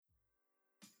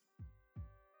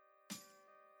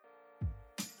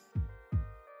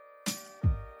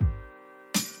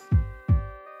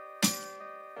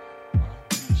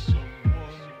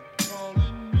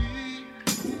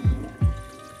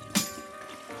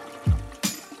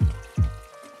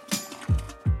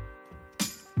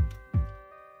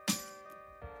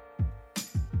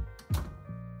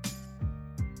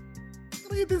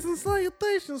Greetings and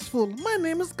salutations, fool. My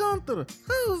name is Gunther.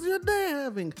 How's your day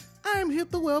having? I'm here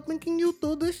to welcome you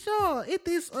to the show. It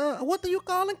is, what are you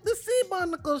calling? The Sea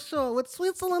Barnacle Show with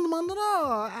Switzerland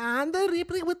Monroe and the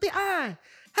Ripley with the eye.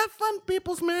 Have fun,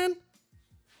 peoples, man.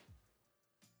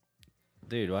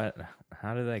 Dude, what?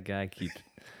 How did that guy keep...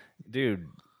 Dude,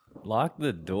 lock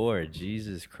the door.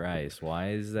 Jesus Christ.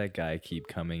 Why does that guy keep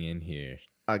coming in here?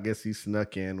 I guess he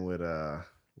snuck in with a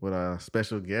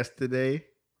special guest today.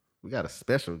 We got a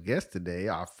special guest today,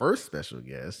 our first special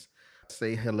guest.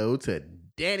 Say hello to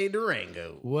Danny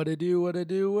Durango. What it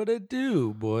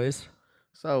do, boys?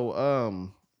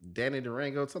 So, Danny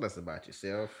Durango, tell us about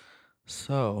yourself.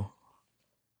 So,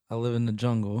 I live in the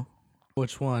jungle.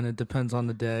 Which one? It depends on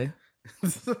the day.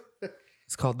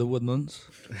 It's called the Woodlands.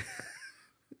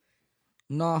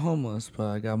 I'm not homeless, but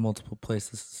I got multiple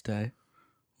places to stay.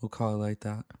 We'll call it like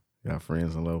that. Got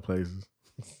friends in low places.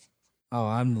 Oh,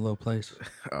 I'm the low place.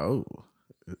 Oh,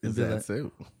 is that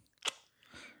so?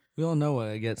 We all know what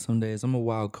I get some days. I'm a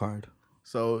wild card.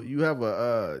 So you have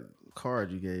a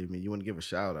card you gave me. You want to give a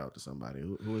shout out to somebody.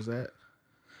 Who is that?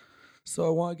 So I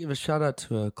want to give a shout out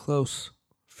to a close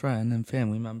friend and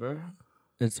family member.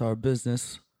 It's our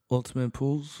business, Ultimate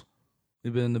Pools.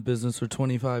 We've been in the business for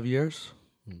 25 years.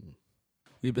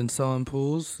 We've been selling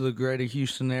pools to the greater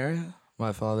Houston area.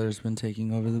 My father has been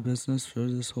taking over the business for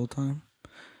this whole time.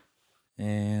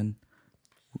 And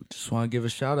we just want to give a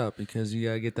shout out because you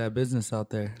got to get that business out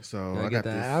there. So I got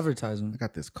that advertisement. I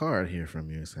got this card here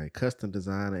from you. It's like custom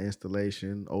design and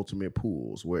installation, Ultimate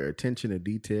Pools, where attention to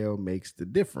detail makes the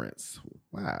difference.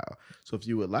 Wow. So if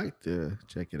you would like to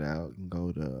check it out, you can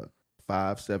go to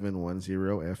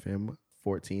 5710 FM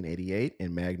 1488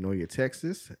 in Magnolia,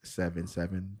 Texas,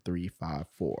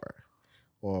 77354.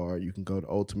 Or you can go to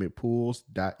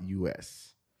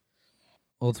ultimatepools.us.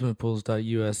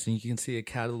 ultimatepools.us, and you can see a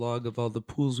catalog of all the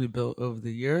pools we built over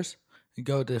the years. You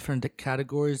go to different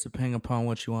categories depending upon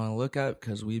what you want to look at,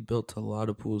 because we built a lot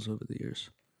of pools over the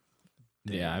years.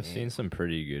 Yeah, I've seen some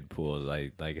pretty good pools. I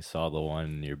saw the one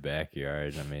in your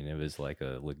backyard. I mean, it was like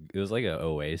an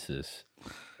oasis.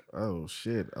 Oh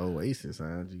shit, Oasis,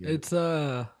 huh?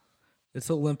 It's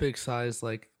Olympic size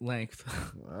length.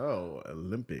 Oh,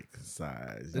 Olympic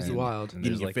size. It's wild. And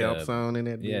Getting there's your like Phelps on in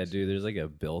that. Yeah, bitch? dude, there's like a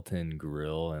built-in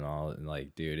grill and all. And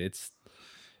like, dude, it's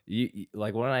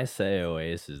like when I say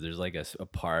oasis, there's like a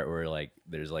part where like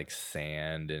there's like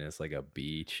sand and it's like a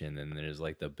beach, and then there's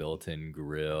like the built-in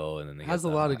grill, and then they Has a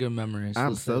lot of good memories. I'm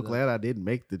let's so say that. glad I didn't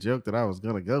make the joke that I was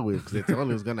gonna go with, because it told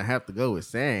me it was gonna have to go with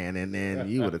sand, and then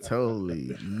you would have totally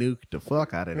nuked the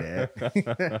fuck out of that.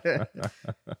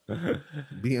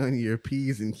 Be on your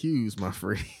P's and Q's, my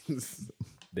friends.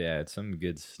 Yeah, it's some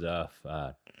good stuff.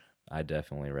 I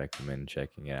definitely recommend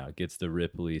checking it out. Gets the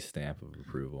Ripley stamp of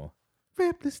approval.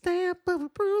 Rip the stamp of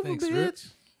approval, Thanks,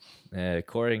 bitch.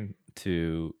 According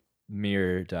to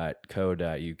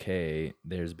mirror.co.uk,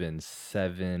 there's been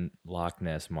 7 Loch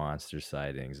Ness Monster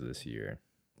sightings this year.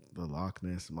 The Loch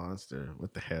Ness Monster.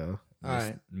 What the hell? All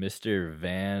right. Mr.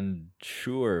 Van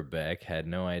Schuerbeck had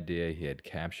no idea he had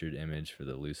captured image for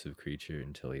the elusive creature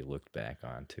until he looked back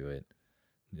onto it.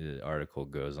 The article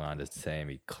goes on to say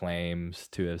he claims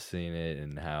to have seen it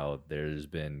and how there's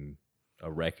been a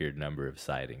record number of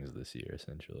sightings this year,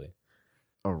 essentially.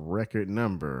 A record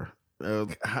number.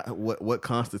 What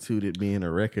constituted being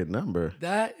a record number?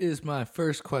 That is my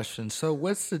first question. So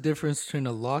what's the difference between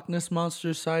a Loch Ness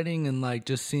Monster sighting and like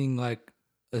just seeing like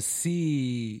a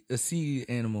sea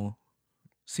animal,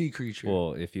 sea creature?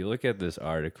 Well, if you look at this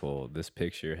article, this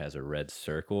picture has a red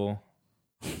circle.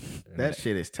 That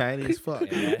shit is tiny as fuck.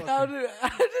 How did I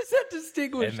just have to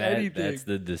distinguish anything? That's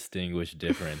the distinguished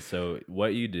difference. So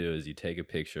what you do is you take a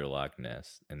picture of Loch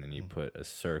Ness and then you put a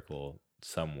circle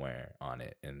somewhere on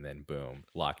it, and then boom,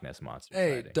 Loch Ness Monster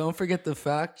sighting. Don't forget the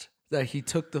fact that he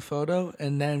took the photo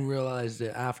and then realized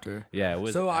it after. Yeah, it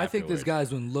was. So I think this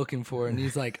afterwards. guy's been looking for it, and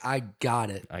he's like, I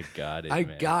got it. I got it. I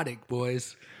man. got it,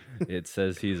 boys. It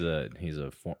says he's a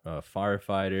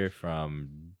firefighter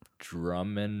from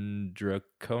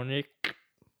Drummondraconic.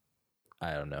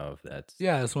 I don't know if that's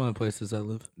Yeah, it's one of the places I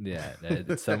live. yeah,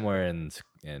 it's somewhere in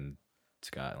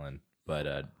Scotland.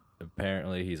 But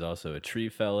apparently he's also a tree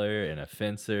feller and a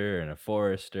fencer and a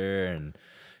forester, and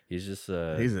he's just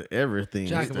He's an everything.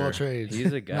 Jack of all trades.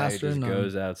 he's a guy who Master of just none.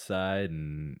 goes outside,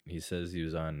 and he says he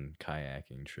was on a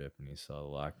kayaking trip and he saw the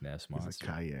Loch Ness He's a Monster.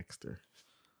 kayakster.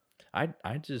 I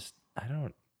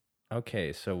don't.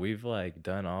 Okay, so we've like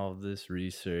done all of this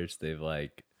research. They've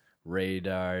like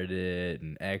radared it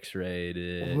and X-rayed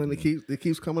it. When and- it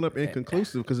keeps coming up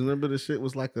inconclusive, because remember the shit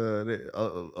was like a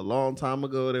long time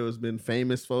ago. There was been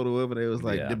famous photo of it. It was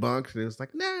like Yeah. debunked. It was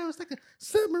like, no, it's like a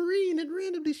submarine that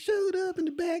randomly showed up in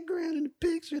the background in the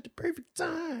picture at the perfect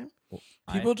time.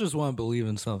 People just want to believe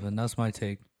in something. That's my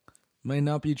take. May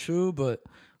not be true, but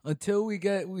until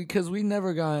because we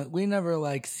never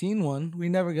like seen one. We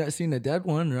never got seen a dead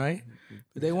one, right?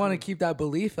 But they want to keep that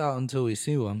belief out until we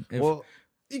see one. Well,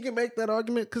 you can make that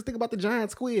argument because think about the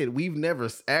giant squid. We've never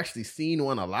actually seen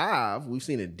one alive. We've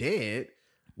seen it dead.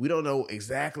 We don't know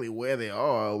exactly where they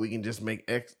are. We can just make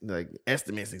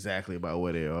estimates exactly about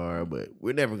where they are, but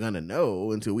we're never gonna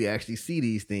know until we actually see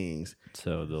these things.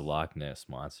 So the Loch Ness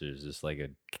monster is just like a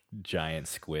giant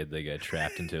squid that got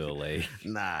trapped into a lake.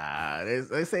 Nah,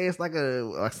 they say it's like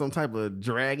some type of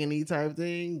dragon-y type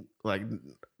thing.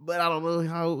 But I don't know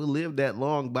how it would live that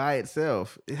long by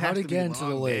itself. It how has to to get be into the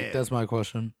long lake? dead. That's my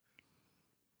question.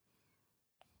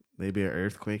 Maybe an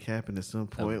earthquake happened at some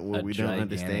point where we don't gigantic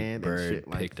understand. Bird and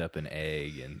shit picked up an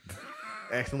egg and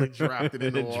accidentally dropped it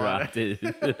in the water. dropped it.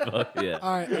 Yeah.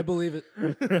 All right, I believe it.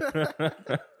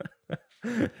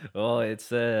 Well, it's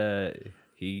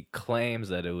he claims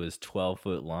that it was 12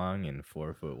 foot long and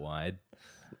 4 foot wide.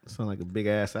 Sound like a big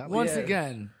ass apple. Once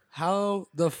again, how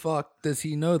the fuck does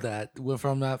he know that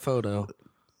from that photo?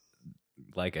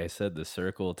 Like I said, the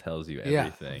circle tells you Yeah.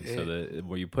 everything. So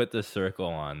where you put the circle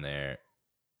on there,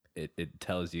 it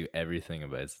tells you everything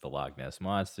about it's the Loch Ness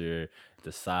monster,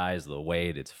 the size, the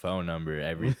weight, its phone number,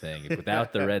 everything.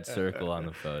 Without the red circle on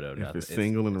the photo, If nothing. it's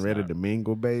single and ready to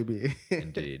mingle, baby.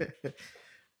 Indeed.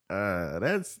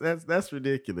 That's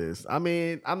ridiculous. I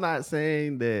mean, I'm not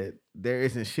saying that there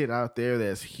isn't shit out there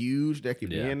that's huge that could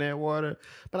be in that water,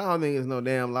 but I don't think it's no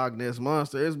damn Loch Ness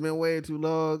monster. It's been way too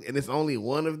long, and it's only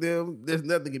one of them. There's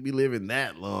nothing can be living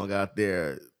that long out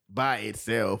there by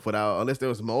itself unless there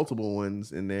was multiple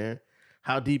ones in there.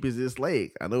 How deep is this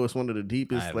lake? I know it's one of the I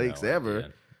deepest have lakes no ever.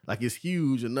 idea. Like it's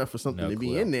huge enough for something No to be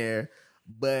clue. in there,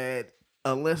 but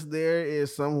unless there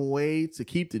is some way to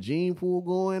keep the gene pool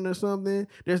going or something,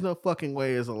 there's no fucking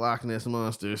way as a Loch Ness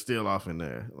monster still off in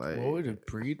there. Like, What would it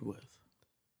breed with?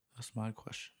 That's my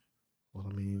question. well,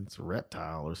 I mean, it's a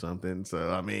reptile or something.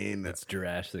 So, I mean, It's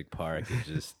Jurassic Park. It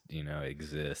just,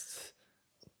 exists.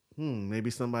 maybe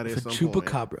somebody It's at a some point.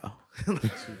 chupacabra. Chupacabra,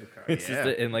 It's yeah.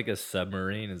 just in like a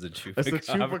submarine as a It's a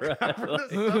chupacabra. chupacabra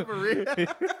submarine.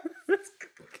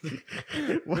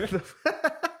 What the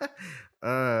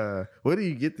where do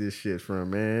you get this shit from,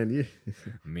 man?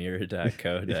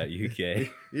 Mirror.co.uk.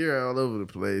 You're all over the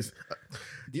place.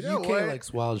 You know UK what?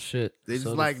 likes wild shit. They just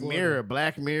So does like Florida. Mirror,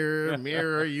 Black Mirror,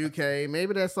 Mirror UK.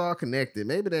 Maybe that's all connected.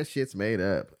 Maybe that shit's made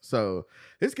up. So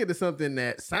let's get to something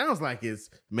that sounds like it's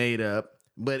made up,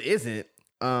 but isn't.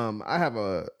 I have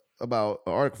about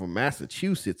an article from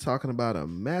Massachusetts talking about a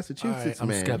Massachusetts I'm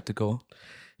man. skeptical.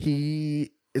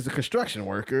 He is a construction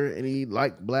worker and he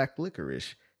liked black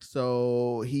licorice.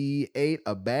 So he ate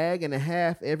a bag and a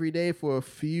half every day for a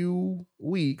few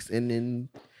weeks, and then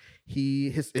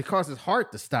it caused his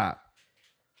heart to stop.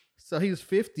 So he was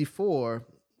 54.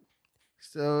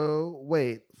 So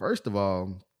wait, first of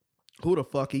all, who the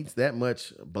fuck eats that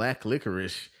much black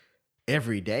licorice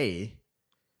every day?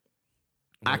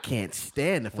 I can't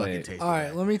stand the fucking Wait. taste. All of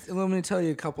right, that. let me tell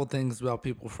you a couple things about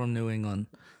people from New England.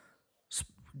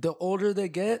 The older they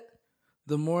get,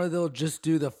 the more they'll just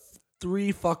do the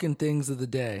 3 fucking things of the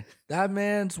day. That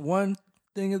man's one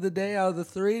thing of the day out of the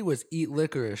 3 was eat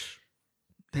licorice.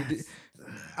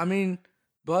 I mean,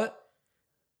 but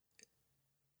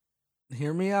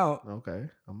hear me out. Okay,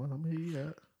 I'm gonna hear you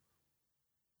out.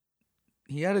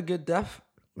 He had a good death.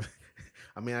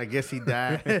 I mean, I guess he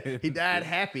died. He died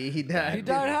happy. He died. He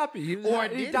died happy. He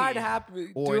did died he? happy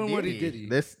Or doing what he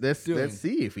did. Let's doing.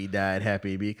 see if he died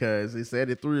happy, because it said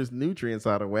it threw his nutrients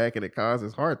out of whack and it caused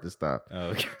his heart to stop.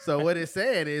 Okay. So what it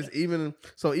said is even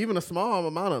a small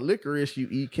amount of licorice you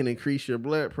eat can increase your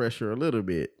blood pressure a little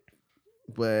bit.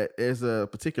 But there's a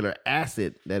particular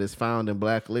acid that is found in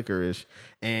black licorice,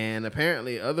 and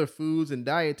apparently other foods and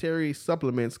dietary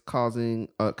supplements containing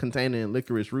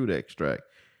licorice root extract.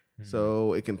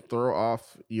 So it can throw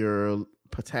off your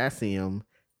potassium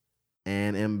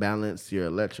and imbalance your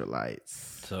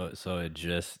electrolytes. So it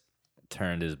just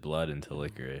turned his blood into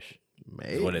licorice.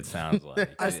 Maybe. Is what it sounds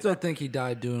like. I still think he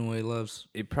died doing what he loves.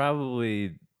 It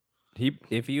probably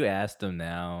if you asked him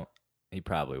now, he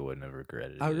probably wouldn't have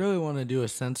regretted it. I really want to do a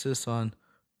census on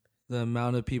the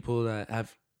amount of people that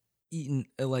have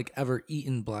ever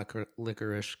eaten black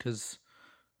licorice, because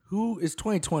who is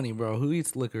 2020, bro? Who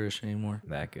eats licorice anymore?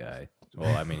 That guy.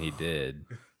 Well, I mean, he did.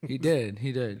 He did. He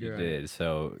You're right. did.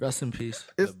 So Rest in peace.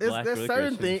 There's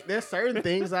certain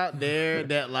things out there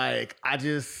that like I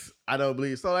don't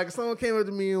believe. So like if someone came up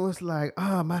to me and was like,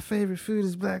 "Oh, my favorite food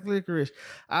is black licorice,"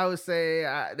 I would say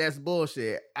that's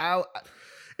bullshit.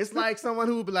 It's like someone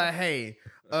who would be like, "Hey,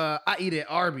 I eat at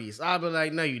Arby's." I'd be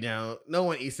like, "No, you don't. No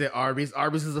one eats at Arby's.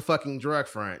 Arby's is a fucking drug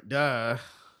front. Duh."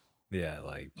 yeah,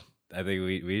 like I think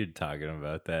we were talking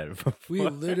about that before. We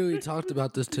literally talked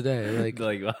about this today.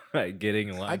 like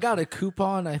getting lunch. I got a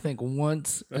coupon, I think,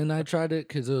 once, and I tried it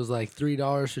because it was like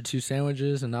 $3 for 2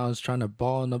 sandwiches, and I was trying to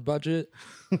ball in the budget.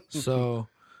 So,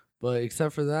 but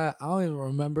except for that, I don't even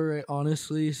remember it,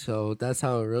 honestly. So that's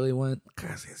how it really went.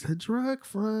 Because it's a drug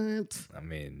front. I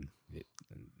mean,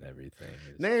 everything.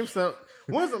 Name some.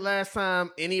 When's the last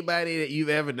time anybody that you've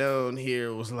ever known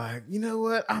here was like, you know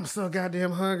what? I'm so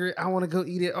goddamn hungry. I want to go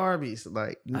eat at Arby's.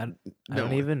 Like, I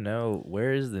don't even know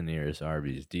where is the nearest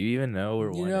Arby's. Do you even know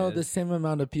where You one know, is? the same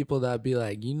amount of people that be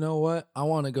like, you know what? I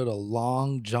want to go to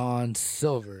Long John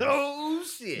Silver's. Oh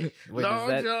shit! Wait, Long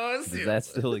John does Silver. that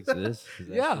still exist? Is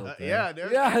that Yeah. still a thing? Yeah,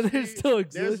 There still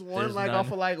exists. There's one There's like none.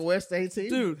 off of like West 18.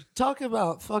 Dude, talk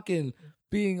about fucking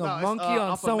being a No, it's, monkey on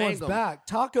off of someone's Mangum. back.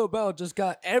 Taco Bell just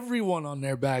got everyone on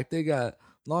their back. They got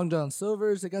Long John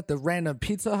Silver's. They got the random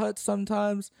Pizza Huts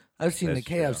sometimes. I've seen That's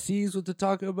the KFCs with the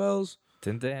Taco Bells.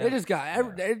 Didn't they? They just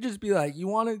got they just be like, you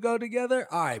want to go together?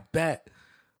 All right, bet.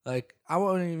 Like, I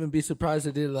wouldn't even be surprised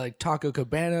if they did like Taco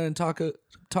Cabana and Taco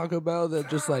Bell. That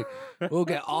just like, we'll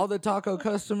get all the taco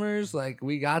customers. Like,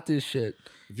 we got this shit.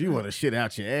 If you want to shit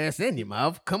out your ass and your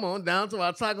mouth, come on down to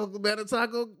our Taco Cabana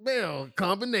Taco Bell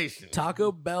combination.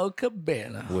 Taco Bell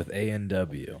Cabana. with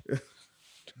A&W.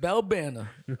 Bell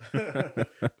Banner.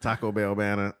 Taco Bell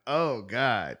banner. Oh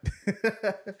God.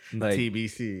 Like-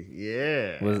 TBC.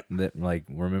 Yeah. Was that like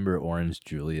remember Orange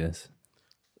Julius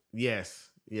Yes.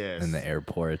 in the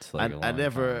airports? Like I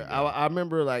never. I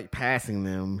remember like passing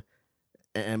them,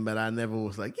 but I never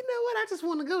was like, you know what? I just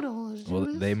want to go to Orange Well,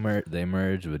 Julius. they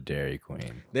merged with Dairy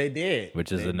Queen, They did,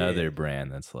 which is They another did.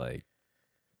 brand that's like,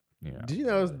 you know. Did you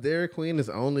know Dairy Queen is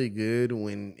only good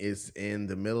when it's in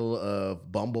the middle of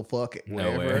bumblefuck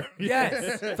Nowhere. wherever?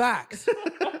 Yes, facts.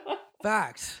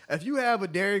 Facts. If you have a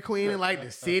Dairy Queen in like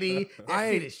the city,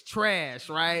 that shit is trash,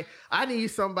 right? I need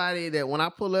somebody that when I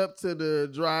pull up to the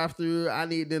drive-through, I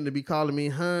need them to be calling me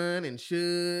hun and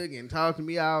shug and talking to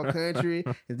me all country.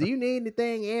 And do you need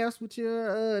anything else with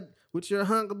your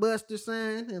Hunger Buster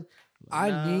sign? And, I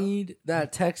no. need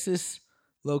that Texas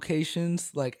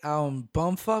locations like out in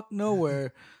bumfuck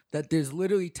nowhere that there's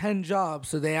literally 10 jobs,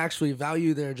 so they actually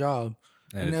value their job.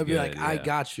 And it's they'll be like, good, I yeah.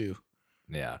 got you.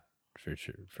 Yeah, for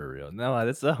sure, for real. No,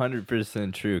 that's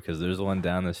 100% true because there's one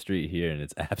down the street here and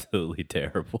it's absolutely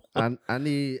terrible. I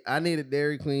need a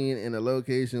Dairy Queen in a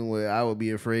location where I would be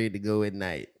afraid to go at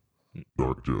night.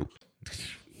 Dark jokes.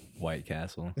 White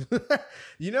Castle.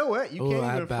 You know what? You Oh, can't I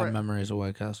even have bad memories of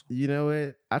White Castle. You know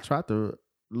what? I tried to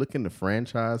look into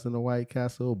franchise in the White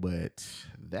Castle, but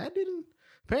that didn't.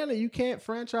 Apparently, you can't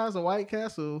franchise a White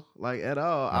Castle like at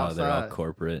all Oh, outside. they're all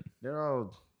corporate. They're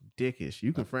all dickish.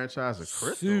 You can franchise a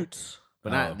Crystal, Suits.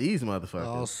 but Oh. not these All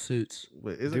motherfuckers. suits.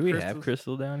 But is Do it we Crystal? have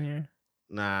Crystal down here?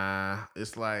 Nah,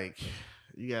 it's like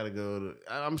you got to go to.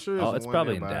 I'm sure. Oh, it's one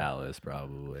probably nearby. in Dallas,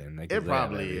 probably. And It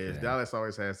probably is. Dallas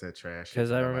always has that trash. shit Because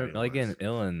that I nobody remember, like wants. in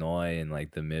Illinois and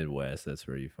like the Midwest, that's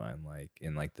where you find like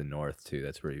in like the North too.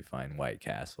 That's where you find White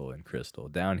Castle and Crystal.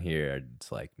 Down here,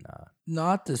 it's like nah.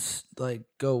 Not to like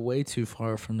go way too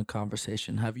far from the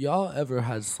conversation. Have y'all ever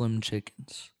had Slim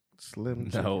Chickens? Slim.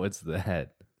 No, what's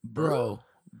that? Bro.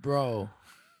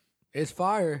 It's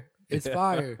fire. It's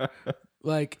fire.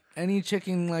 Like any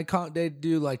chicken, like they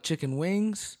do like chicken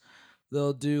wings.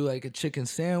 They'll do like a chicken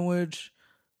sandwich.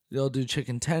 They'll do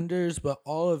chicken tenders, but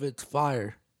all of it's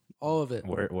fire. All of it.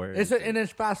 Where? It's is it? and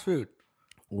it's fast food.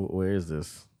 Where is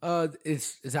this?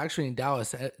 It's actually in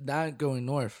Dallas. Not going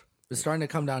north. It's starting to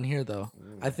come down here though.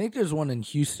 I think there's one in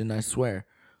Houston. I swear.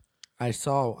 I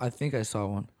think I saw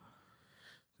one.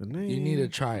 You need to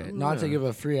try it. Not to give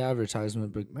a free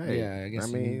advertisement, but Hey, yeah, I guess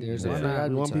I mean, there's why a free not?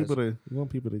 advertisement. We want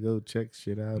people to go check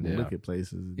shit out and Yeah. look at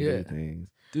places and Yeah. do things.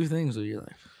 Do things with your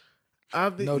life. No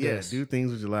No diss. do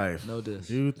things with your life. No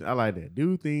diss. I like that.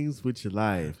 Do things with your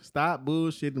life. Stop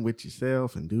bullshitting with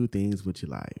yourself and do things with your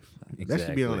life. That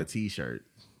should be on a Exactly. T-shirt.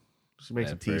 Should make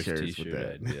some That first T-shirts with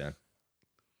t-shirt that. idea.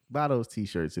 Buy those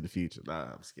T-shirts in the future.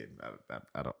 Nah, I'm just kidding.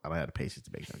 I don't have the patience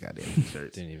to make no goddamn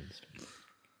T-shirts. Didn't even.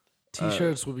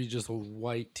 T-shirts will be just a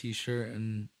white T-shirt,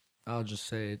 and I'll just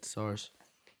say it's ours.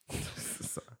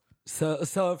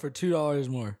 Sell it for $2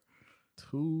 more.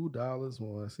 $2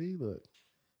 more. See, look,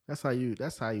 that's how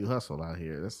you hustle out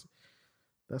here.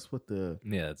 That's what the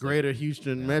It's Greater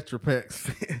Houston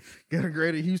Metroplex,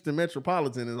 Greater Houston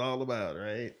Metropolitan is all about,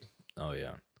 right? Oh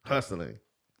yeah, Hustling.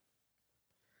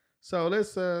 So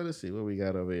let's see what we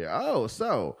got over here. Oh,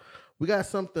 so we got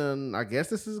something. I guess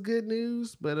this is good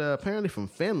news, but apparently from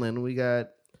Finland, we got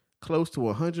close to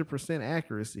 100%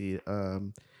 accuracy.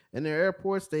 In their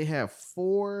airports, they have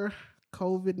 4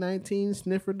 COVID-19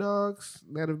 sniffer dogs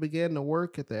that have begun to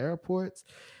work at the airports.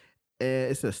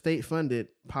 And it's a state-funded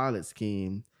pilot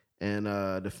scheme, and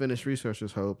the Finnish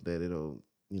researchers hope that it'll,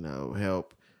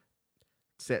 help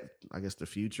set, I guess, the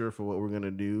future for what we're gonna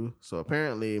do. So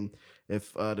apparently,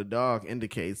 if the dog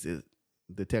indicates it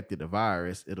detected the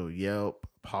virus, it'll yelp,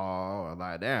 paw, or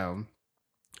lie down.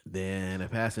 Then a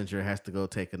passenger has to go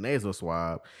take a nasal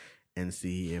swab and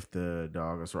see if the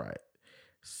dog is right.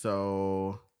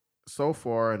 So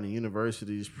far in the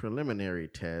university's preliminary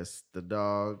tests, the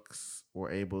dogs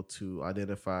were able to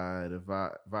identify the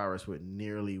virus with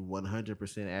nearly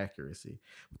 100% accuracy.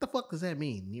 What the fuck does that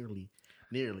mean? Nearly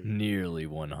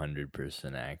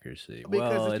 100% accuracy.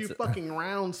 Because if you fucking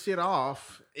round shit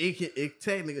off, it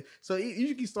technically. So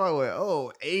you can start with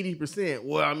 80%.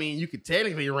 Well, I mean, you could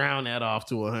technically round that off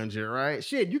to 100, right?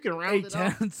 Shit, you can round it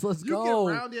off. Let's go. You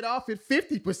can round it off at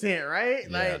 50%, right?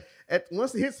 Yeah. Like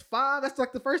once it hits 5, that's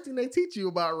like the first thing they teach you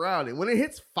about rounding. When it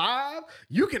hits 5,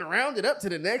 you can round it up to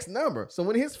the next number. So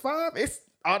when it hits 5, it's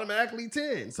automatically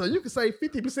 10. So you can say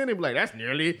 50% and be like, that's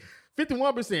nearly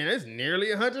 51%. That's nearly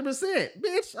 100%.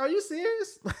 Bitch, are you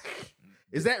serious?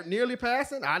 Is that nearly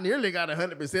passing? I nearly got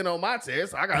 100% on my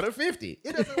test. I got a 50.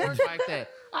 It doesn't work like that.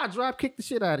 I drop kick the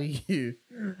shit out of you.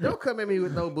 Don't come at me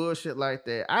with no bullshit like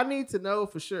that. I need to know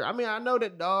for sure. I mean, I know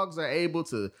that dogs are able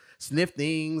to sniff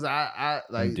things. I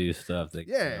like and do stuff that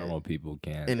normal people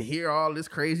can't. And hear all this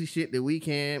crazy shit that we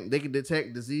can't. They can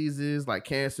detect diseases like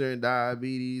cancer and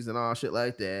diabetes and all shit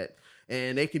like that.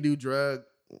 And they can do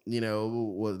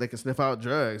they can sniff out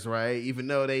drugs, right? Even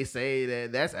though they say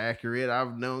that that's accurate.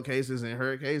 I've known cases and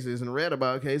heard cases and read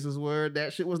about cases where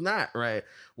that shit was not, right?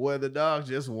 Where the dog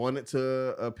just wanted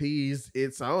to appease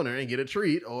its owner and get a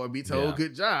treat or be told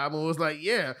good job and was like,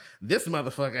 yeah, this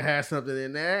motherfucker has something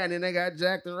in there, and then they got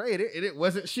jacked and raided and it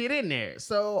wasn't shit in there.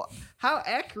 So how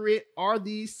accurate are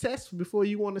these tests before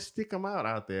you want to stick them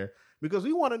out there? Because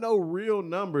we want to know real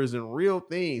numbers and real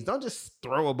things. Don't just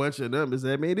throw a bunch of numbers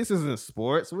at me. This isn't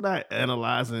sports. We're not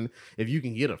analyzing if you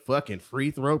can get a fucking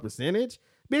free throw percentage.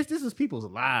 Bitch, this is people's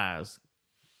lives.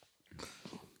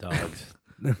 Dogs.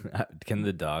 Can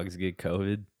the dogs get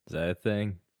COVID? Is that a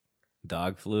thing?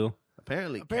 Dog flu?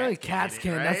 Apparently cats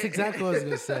can. Right? That's exactly what I was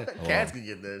going to say. Cats can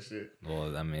get that shit.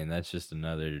 Well, I mean, that's just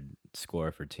another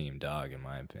score for Team Dog, in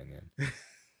my opinion.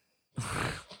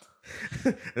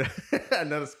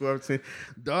 Another score between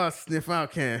dogs sniff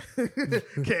out cancer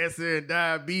and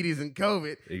diabetes and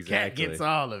COVID. Exactly. Cat gets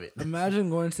all of it. Imagine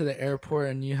going to the airport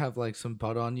and you have like some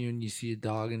butt on you and you see a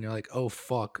dog and you're like, oh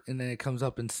fuck, and then it comes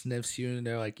up and sniffs you and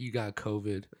they're like, you got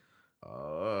COVID.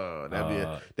 Oh,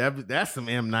 that's some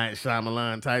M. Night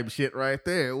Shyamalan type shit right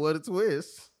there. What a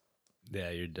twist. Yeah,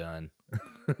 you're done.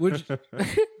 Which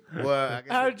well,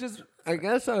 I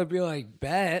guess I would be like,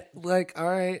 bet. Like, all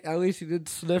right, at least you didn't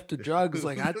sniff the drugs.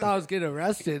 Like, I thought I was getting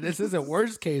arrested. This isn't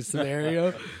worst case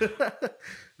scenario.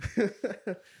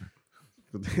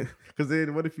 Because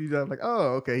then what if you like,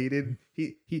 oh, okay, he didn't,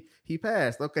 he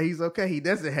passed. Okay, he's okay. He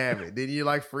doesn't have it. Then you're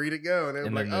like free to go.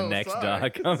 And like, then the next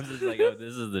dog comes. It's like, oh,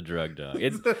 this is the drug dog.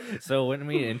 So when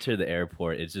we enter the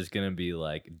airport, it's just going to be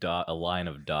like a line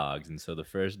of dogs. And so the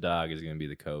first dog is going to be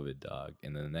the COVID dog.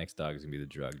 And then the next dog is going to be the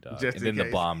drug dog. Just and then case.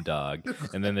 the bomb dog.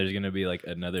 And then there's going to be like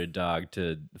another dog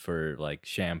for like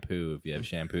shampoo if you have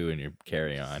shampoo in your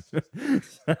carry-on.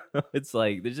 So it's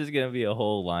like there's just going to be a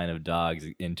whole line of dogs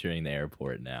entering the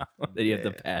airport now that you have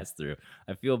to pass through.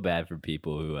 I feel bad for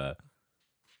people who are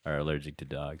allergic to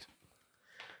dogs.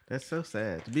 That's so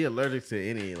sad. To be allergic to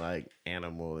any like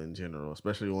animal in general,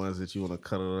 especially ones that you want to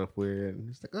cuddle up with. And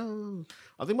it's like, oh,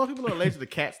 I think more people are allergic to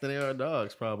cats than they are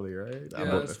dogs, probably, right? Yeah,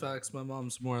 that's facts. My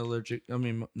mom's more allergic. I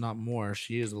mean, not more.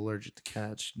 She is allergic to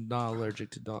cats. She's not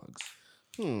allergic to dogs.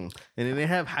 And then they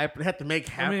have to make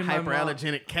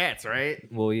hyperallergenic cats, right?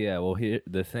 Well, yeah. Well, here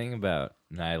the thing about,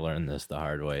 and I learned this the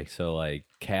hard way. So, like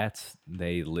cats,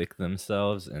 they lick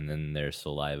themselves, and then their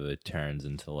saliva turns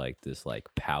into like this like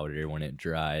powder when it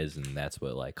dries, and that's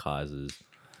what like causes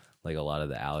like a lot of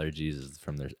the allergies is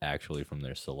from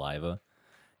their saliva.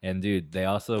 And dude, they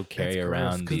also carry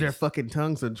around because their fucking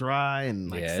tongues are dry and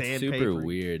like it's sandpaper. super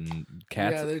weird. And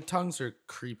cats, their tongues are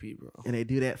creepy, bro. And they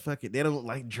do that fucking. They don't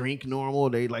like drink normal.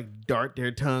 They like dart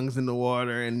their tongues in the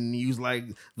water and use like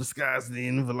viscosity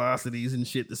and velocities and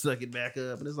shit to suck it back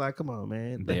up. And it's like, come on,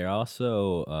 man. They're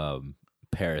also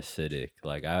parasitic.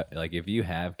 Like if you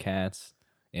have cats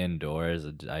indoors,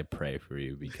 I pray for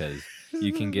you because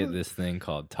you can get this thing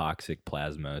called toxic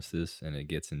plasmosis, and it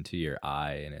gets into your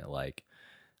eye, and it like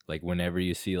whenever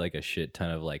you see like a shit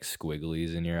ton of like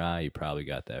squigglies in your eye, you probably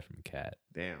got that from a cat.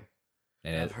 Damn.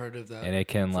 And I've heard of that. And it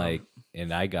can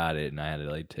and I got it, and I had to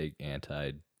like take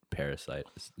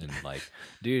anti-parasites, and like,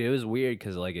 dude, it was weird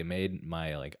because like it made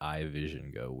my like eye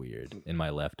vision go weird in my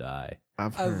left eye.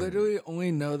 I literally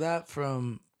only know that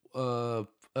from a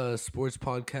sports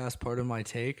podcast, Part of My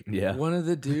Take. Yeah. One of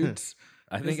the dudes.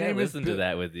 I think I listened to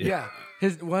that with you. Yeah.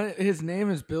 His name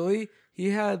is Billy. He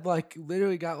had like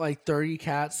literally got like 30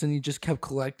 cats, and he just kept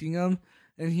collecting them.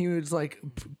 And he was like,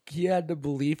 he had the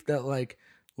belief that like,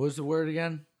 what's the word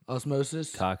again?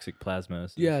 Osmosis? Toxic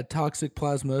plasmosis. Yeah, toxic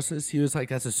plasmosis. He was like,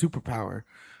 that's a superpower.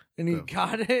 And he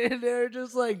got it, and they're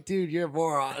just like, dude, you're a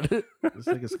moron. This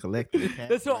nigga's collecting cats.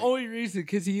 That's the only reason,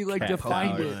 because he like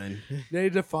defined it. They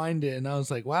defined it, and I was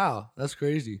like, wow, that's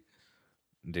crazy.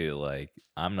 Dude, like,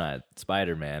 I'm not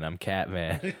Spider-Man, I'm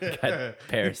Catman. Got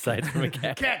parasites from a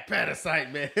cat. Cat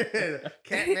parasite, man.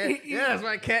 Catman. Yeah, that's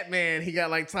right, Catman. He got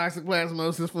like toxic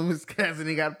plasmosis from his cats, and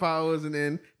he got powers, and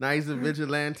then now he's a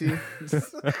vigilante.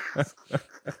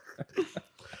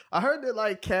 I heard that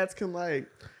like cats can like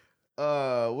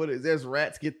there's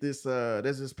rats get this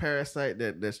there's this parasite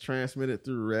that's transmitted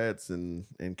through rats and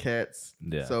cats.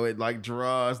 Yeah. So it like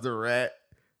draws the rat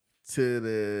to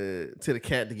the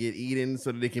cat to get eaten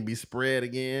so that it can be spread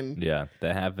again. Yeah,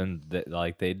 that happens.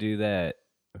 Like they do that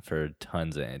for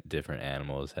tons of different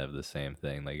animals. Have the same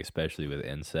thing, like especially with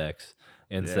insects.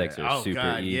 Insects are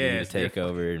super easy to take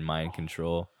over and mind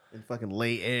control. And fucking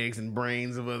lay eggs and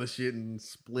brains of other shit and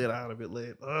split out of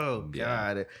it. Oh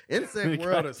god, insect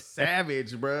world is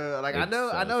savage, bro. Like I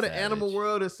know the animal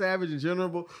world is savage in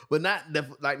general, but not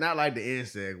like the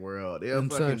insect world. They'll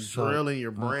fucking drill in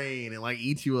your brain and like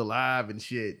eat you alive and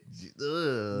shit.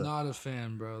 Ugh. Not a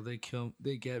fan, bro. They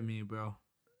get me, bro.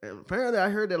 And apparently, I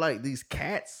heard that like these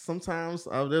cats sometimes.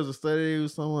 There's a study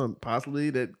with someone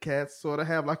possibly that cats sort of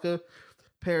have like a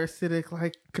parasitic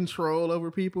like control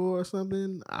over people or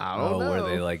something. I don't know. Where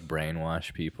they like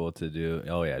brainwash people to do.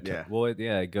 Oh yeah, yeah. Well,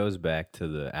 it goes back to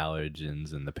the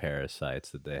allergens and the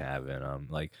parasites that they have in them.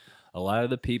 Like a lot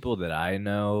of the people that I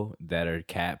know that are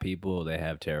cat people, they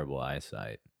have terrible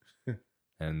eyesight,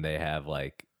 and they have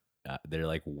like they're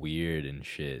like weird and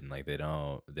shit, and like they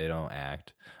don't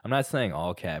act. I'm not saying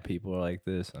all cat people are like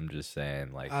this. I'm just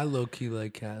saying like I low key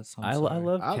like cats. I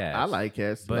love cats. I like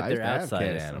cats, but they're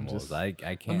outside animals. I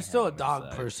can't. I'm still a dog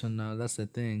person though. That's the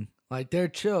thing. Like they're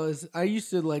chill. I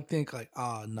used to like think like,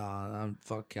 oh nah, I'm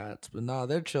fuck cats, but nah,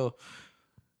 they're chill.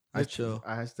 They're chill.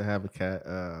 I used to have a cat.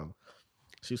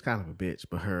 She was kind of a bitch,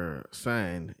 but her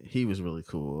son, he was really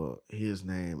cool. His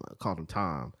name, I called him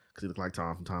Tom because he looked like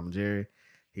Tom from Tom and Jerry.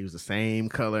 He was the same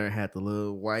color, had the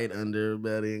little white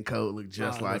underbelly and coat, looked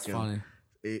just like him.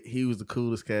 Funny. He was the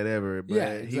coolest cat ever. But yeah,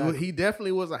 exactly. he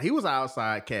definitely was. He was an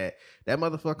outside cat. That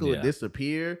motherfucker would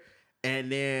disappear, and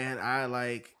then I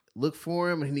like look for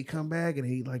him, and he'd come back, and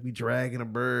he'd like be dragging a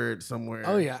bird somewhere.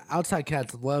 Oh yeah, outside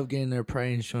cats love getting their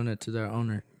prey and showing it to their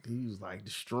owner. He was like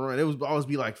destroying. It would always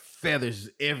be like feathers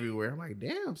everywhere. I'm like,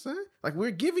 damn, son. Like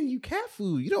we're giving you cat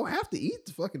food. You don't have to eat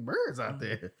the fucking birds out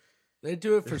there. They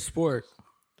do it for sport.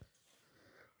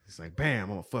 It's like, bam, I'm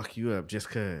gonna fuck you up just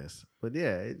cause. But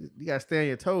yeah, you gotta stay on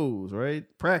your toes, right?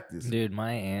 Practice. Dude,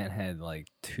 my aunt had like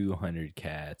 200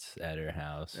 cats at her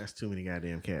house. That's too many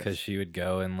goddamn cats. Because she would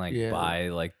go and like buy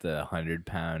like the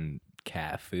 100-pound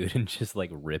cat food and just like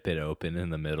rip it open in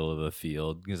the middle of a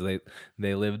field. Because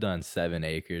they lived on 7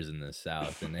 acres in the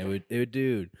South. And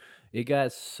it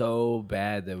got so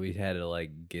bad that we had to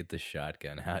like get the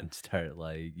shotgun out and start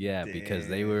like, because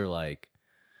they were like,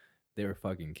 they were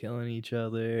fucking killing each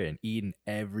other and eating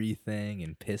everything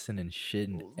and pissing and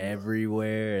shitting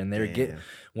everywhere. And they were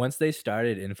once they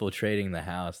started infiltrating the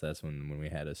house, that's when we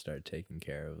had to start taking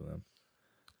care of them.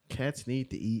 Cats need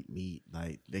to eat meat.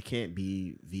 Like they can't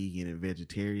be vegan and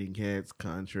vegetarian cats,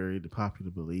 contrary to popular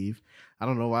belief. I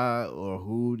don't know why or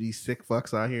who these sick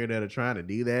fucks out here that are trying to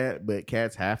do that, but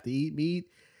cats have to eat meat.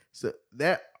 So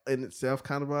that in itself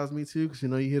kind of bothers me too, because you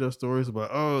hear those stories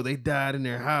about they died in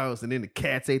their house and then the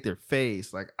cats ate their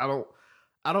face. Like I don't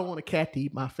want a cat to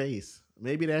eat my face.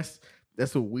 Maybe that's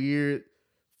a weird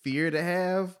fear to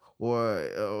have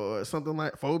or something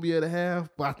like phobia to have,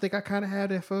 but I think I kind of have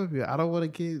that phobia. I don't want to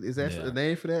get. Is that a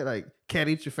name for that? Like cat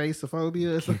eat your face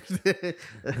phobia or something?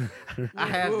 I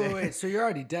have that. Wait, so you're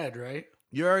already dead, right?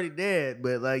 You're already dead,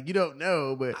 but like you don't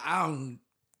know. But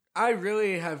I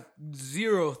really have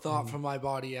zero thought for my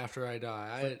body after I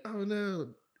die. Oh no,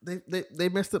 they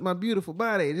messed up my beautiful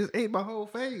body. It just ate my whole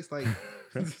face. Like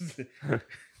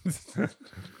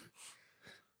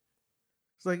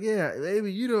It's like, yeah,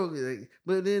 maybe you don't, like,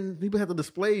 but then people have to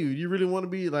display you. You really want to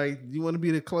be like, you want to be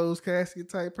the closed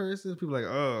casket type person? People are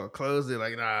like, oh, close it.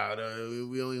 Like, nah, no,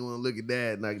 we don't even want to look at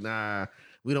that. Like, nah,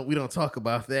 we don't talk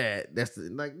about that. That's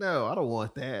like, no, I don't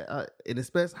want that. And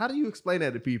especially, how do you explain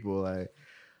that to people? Like,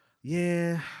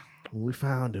 yeah, when we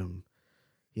found him,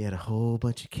 he had a whole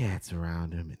bunch of cats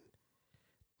around him, and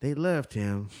they loved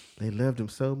him. They loved him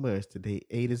so much that they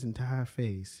ate his entire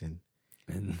face, and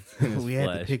we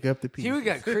had to pick up the pieces. He would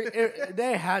get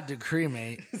they had to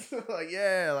cremate. Like,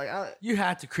 yeah, like You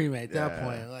had to cremate at that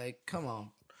point. Like,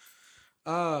 come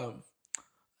on.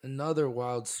 Another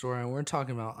wild story, and we're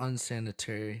talking about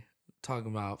unsanitary, talking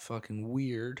about fucking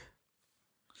weird.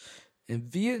 In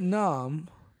Vietnam,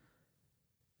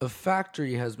 a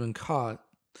factory has been caught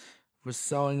with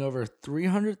selling over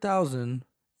 300,000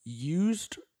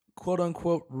 used, quote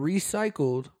unquote,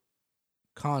 recycled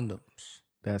condoms.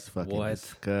 That's fucking What?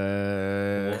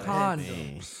 disgusting.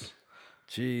 Condoms.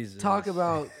 Jesus. Talk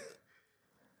about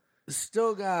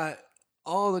still got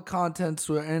all the contents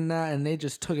were in that, and they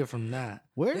just took it from that.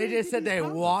 Where They did just said these they come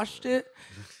from? washed it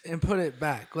and put it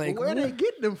back. Like, Where are they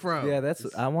getting them from? Yeah, that's.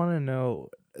 I want to know.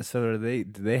 So do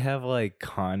they have like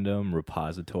condom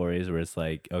repositories where it's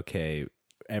like, okay,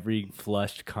 every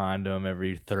flushed condom,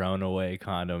 every thrown away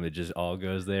condom, it just all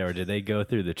goes there, or did they go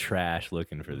through the trash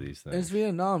looking for these it's things?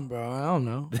 Vietnam, bro. I don't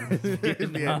know.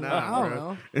 Vietnam, I don't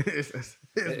bro. know. It's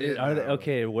Vietnam, Are they bro.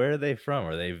 okay? Where are they from?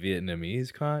 Are they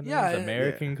Vietnamese condoms? Yeah,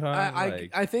 American condoms?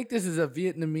 I think this is a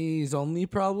Vietnamese only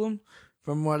problem,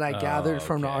 from what I gathered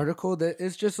from the okay. article. That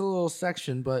it's just a little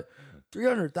section, but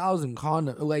 300,000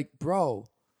 condoms. Like, bro,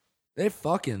 they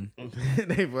fucking.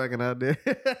 They fucking out there.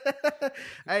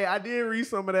 Hey, I did read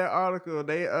some of that article.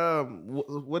 They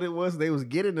what it was, they was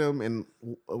getting them and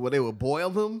they would boil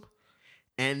them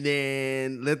and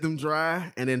then let them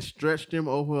dry and then stretch them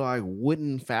over like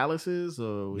wooden phalluses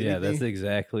or Yeah, anything. that's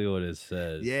exactly what it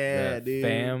says. Yeah, dude.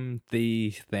 Pham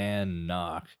Thi Than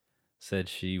Nok said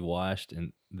she washed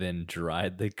and then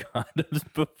dried the condoms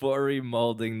before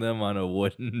remolding them on a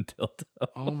wooden dildo.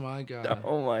 Oh my god.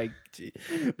 Oh my! Gee.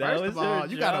 That First was of all, her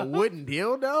you got a job? wooden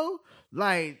dildo?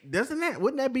 Like,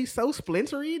 wouldn't that be so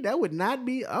splintery? That would not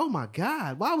be. Oh my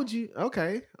god! Why would you?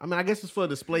 Okay, I mean, I guess it's for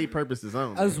display purposes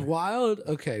only. As wild.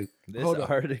 Okay, This hold on.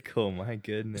 article, my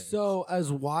goodness. So,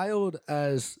 as wild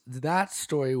as that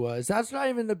story was, that's not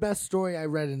even the best story I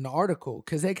read in the article,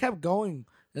 because they kept going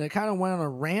and it kind of went on a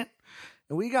rant.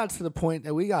 And we got to the point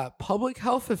that we got public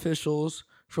health officials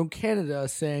from Canada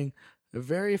saying a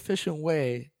very efficient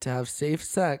way to have safe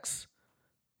sex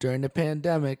during the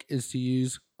pandemic is to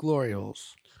use glory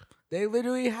holes. They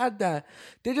literally had that.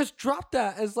 They just dropped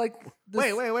that as like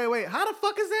this, Wait. How the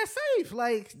fuck is that safe?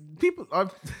 Like, people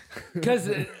are. because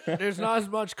there's not as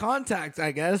much contact,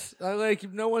 I guess. Like,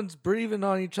 if no one's breathing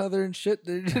on each other and shit,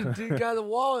 they got the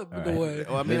wallet All the right. way.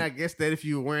 Well, I mean, I guess that if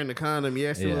you were wearing the condom,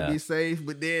 yes, it would Yeah. be safe.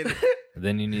 But then,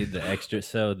 Then you need the extra.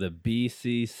 So the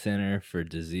BC Center for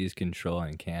Disease Control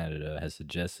in Canada has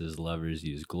suggested lovers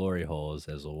use glory holes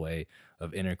as a way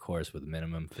of intercourse with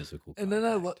minimum physical contact. And then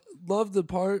I love the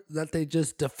part that they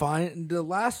just define. The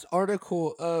last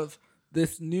article of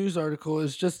this news article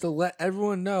is just to let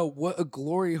everyone know what a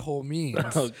glory hole means.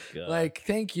 Oh, God. Like,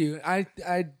 thank you. I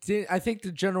think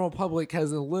the general public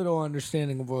has a little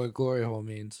understanding of what a glory hole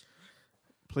means.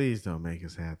 please don't make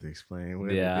us have to explain.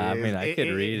 What Yeah, it I is. mean, I could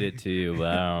read it to you, but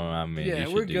I don't. I mean, you Yeah,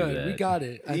 should we're do good. that. We got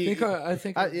it. I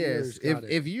think our yes. viewers got it.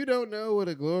 If you don't know what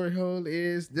a glory hole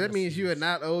is, that Yes, means you are yes.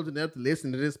 not old enough to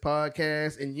listen to this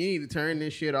podcast, and you need to turn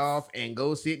this shit off and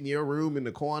go sit in your room in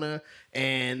the corner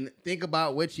and think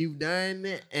about what you've done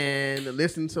and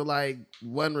listen to like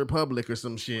One Republic or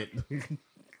some shit.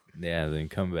 Yeah, then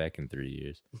come back in 3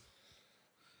 years.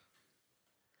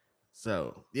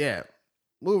 So yeah,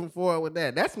 moving forward with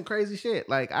that, that's some crazy shit.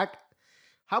 Like,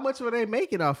 how much were they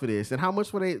making off of this, and how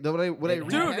much were they? Dude, they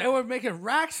were making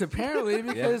racks apparently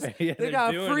because yeah, they they're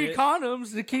got doing free it.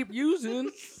 condoms to keep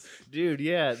using. Dude,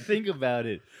 yeah, think about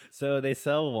it. So they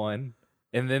sell one,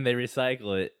 and then they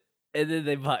recycle it, and then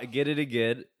they get it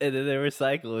again, and then they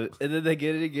recycle it, and then they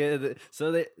get it again.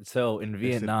 So in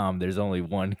Vietnam, there's only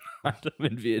one condom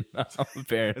in Vietnam.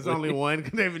 Apparently, There's only one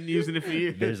because they've been using it for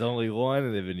years. There's only one,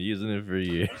 and they've been using it for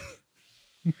years.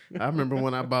 I remember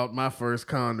when I bought my first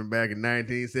condom back in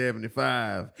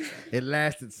 1975. It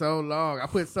lasted so long. I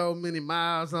put so many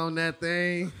miles on that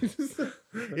thing.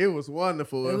 It was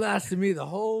wonderful. It lasted me the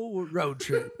whole road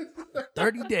trip.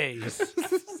 30 days.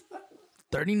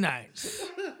 30 nights.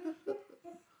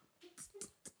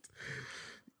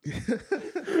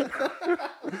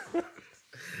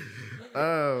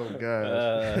 Oh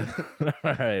gosh.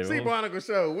 All right. See Barnacle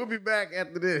Show. We'll be back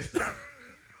after this.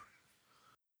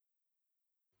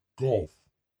 Golf,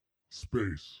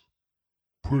 space,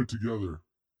 put it together.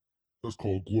 That's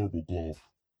called global golf.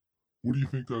 What do you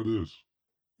think that is?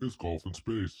 It's golf in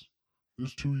space.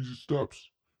 There's 2 easy steps.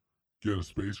 Get a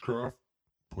spacecraft,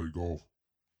 play golf.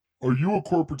 Are you a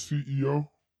corporate CEO?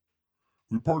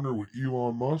 We partner with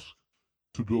Elon Musk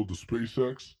to build the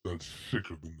SpaceX that's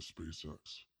sicker than the SpaceX.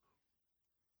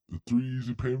 The 3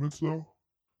 easy payments, though?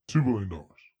 $2 billion.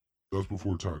 That's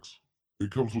before tax.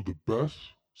 It comes with the best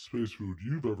space food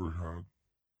you've ever had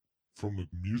from the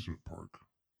amusement park.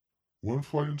 One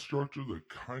flight instructor that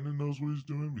kind of knows what he's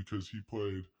doing because he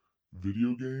played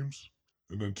video games,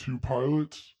 and then 2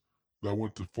 pilots that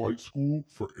went to flight school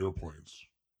for airplanes.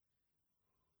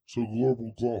 So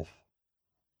global golf,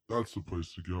 that's the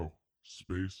place to go.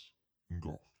 Space and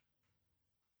golf.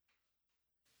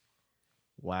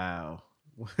 Wow.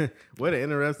 What an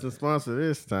interesting sponsor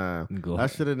this time. I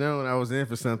should have known I was in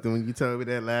for something when you told me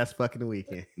that last fucking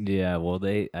weekend. Yeah, well,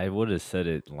 I would have said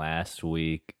it last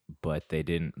week, but they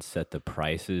didn't set the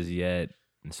prices yet,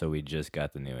 and so we just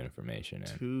got the new information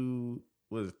in.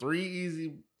 3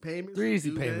 easy payments? 3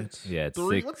 easy payments. Yeah, it's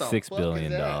Three? What the $6 fuck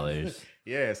billion. is that?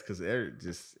 Yes, because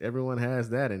just everyone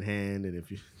has that in hand, and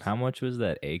if you How much was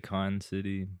that Akon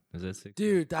City? Was that 6?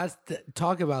 Dude,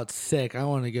 talk about sick. I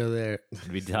want to go there.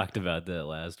 We talked about that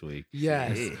last week.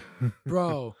 Yes. Shit.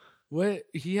 Bro, what's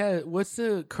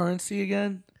the currency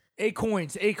again?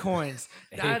 Acoins.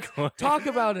 That's Acoins.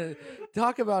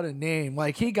 talk about a name.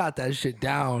 Like he got that shit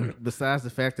down. Besides the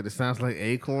fact that it sounds like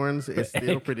acorns, it's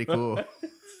still pretty cool.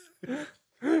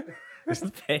 It's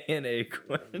paying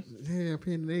Akon. Yeah,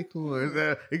 paying acorns.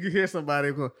 You can hear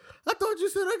somebody going, I thought you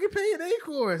said I could pay in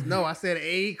acorns. No, I said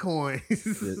acorns.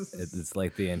 It's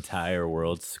like the entire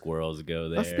world's squirrels go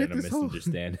there spent in a this whole-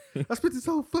 misunderstanding. I spent this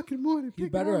whole fucking morning. You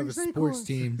picking better all have a these sports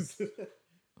acorns. team.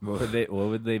 What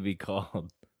would they be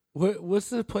called? What's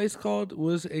the place called?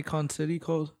 What's Akon City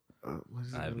called? What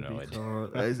is it I have gonna no be idea.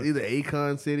 called? It's either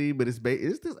Akon City, but I think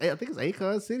it's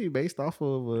Akon City based off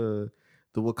of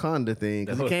the Wakanda thing.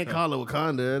 Because you can't call it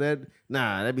Wakanda.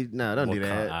 Don't do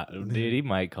that. Dude, he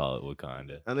might call it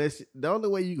Wakanda. Unless the only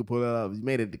way you can pull it off is you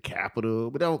made it the capital,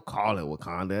 but don't call it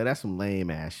Wakanda. That's some lame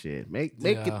ass shit. Make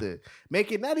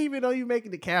it not even though you make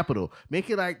it the capital. Make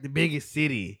it like the biggest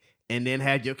city, and then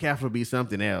have your capital be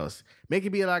something else. Make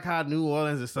it be like how New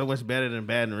Orleans is so much better than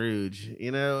Baton Rouge.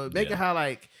 You know, make it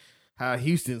how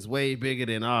Houston's way bigger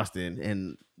than Austin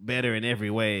and better in every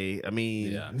way. I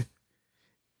mean, Yeah.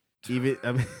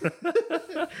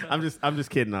 I'm just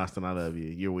kidding, Austin. I love you.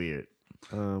 You're weird.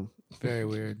 Very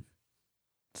weird.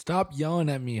 Stop yelling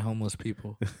at me, homeless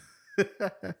people.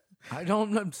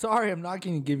 I'm sorry. I'm not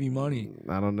going to give you money.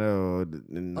 I don't know.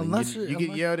 Unless you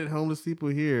get yelled at homeless people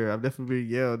here. I've definitely been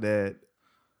yelled at.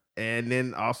 And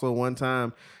then also one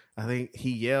time, I think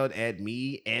he yelled at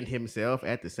me and himself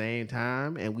at the same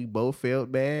time, and we both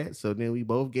felt bad. So then we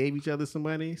both gave each other some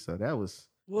money. So that was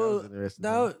interesting.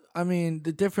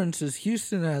 The difference is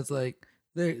Houston has like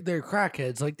they're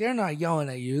crackheads. Like they're not yelling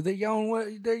at you. They're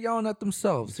yelling at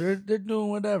themselves. They're doing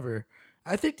whatever.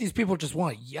 I think these people just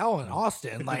want to yell in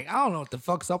Austin. Like I don't know what the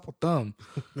fuck's up with them.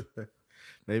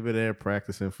 Maybe they're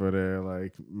practicing for their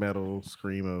like metal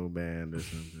screamo band or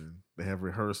something. They have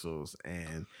rehearsals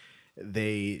and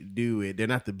they do it. They're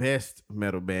not the best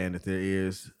metal band that there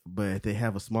is, but they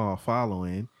have a small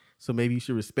following. So maybe you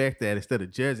should respect that instead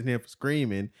of judging him for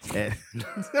screaming at.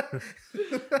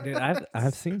 Dude,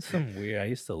 I've seen some weird. I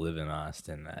used to live in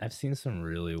Austin. I've seen some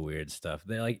really weird stuff.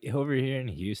 They like over here in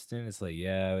Houston. It's like,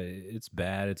 yeah, it's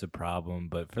bad. It's a problem.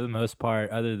 But for the most part,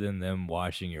 other than them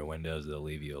washing your windows, they'll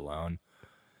leave you alone.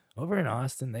 Over in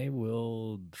Austin, they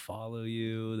will follow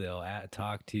you. They'll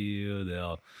talk to you.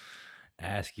 They'll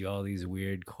ask you all these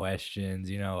weird questions.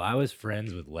 You know, I was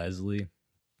friends with Leslie,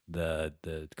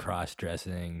 the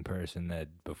cross-dressing person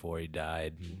that before he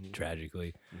died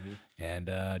tragically. And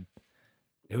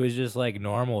it was just like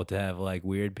normal to have like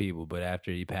weird people, but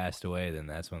after he passed away, then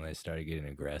that's when they started getting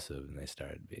aggressive and they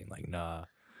started being like, nah,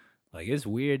 like it's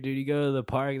weird, dude. You go to the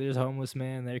park, there's homeless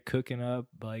man, they're cooking up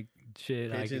like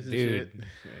shit. Like, dude,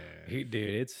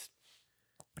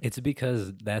 it's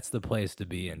because that's the place to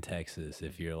be in Texas.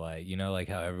 If you're like, you know, like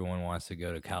how everyone wants to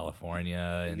go to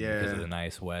California and because of the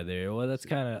nice weather. Well, that's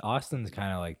kind of Austin's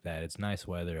kind of like that. It's nice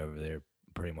weather over there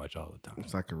pretty much all the time.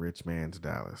 It's like a rich man's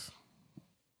Dallas.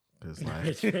 It's like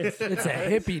It's a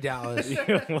hippie Dallas.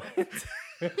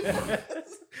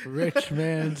 Rich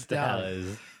man's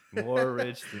Dallas. More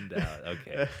rich than Dallas.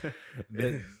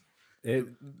 Okay.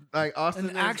 Like Austin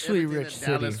An is actually everything rich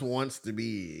that Dallas city. wants to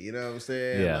be. You know what I'm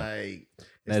saying? Yeah. Like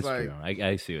That's like, true.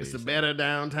 I see what it's you're a saying. better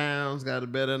downtown. It's got a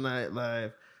better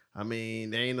nightlife. I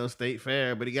mean, there ain't no state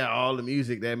fair, but he got all the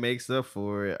music that makes up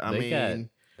for it. I mean,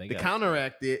 They to got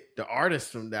counteract it, the artists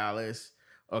from Dallas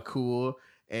are cool,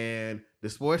 and the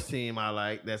sports team I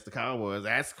like, that's the Cowboys.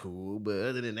 That's cool, but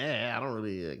other than that, I don't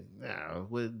really.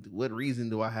 What reason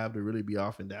do I have to really be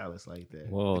off in Dallas like that?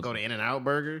 Well, to go to In-N-Out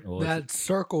Burger. Well, That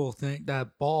circle thing,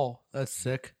 that ball, that's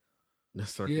sick. The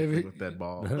circle Yeah, thing with that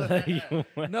ball.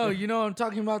 No, you know what I'm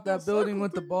talking about, that building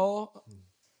with the ball?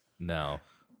 No.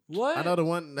 What? I know the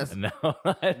one that's No.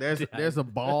 there's a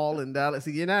ball in Dallas.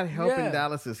 See, you're not helping Yeah.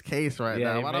 Dallas's case right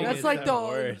Yeah, now. you Why don't make That's it we- like sound the-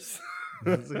 worse.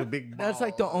 It's like a big ball. That's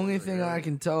like the only thing I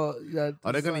can tell. That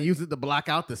Are they it's going to like- use it to block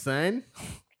out the sun?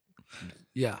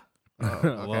 Yeah. Oh, okay,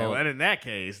 Well- well, in that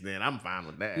case, then I'm fine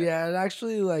with that. Yeah, it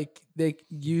actually, like, they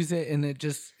use it and it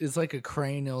just, it's like a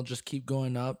crane. It'll just keep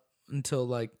going up until,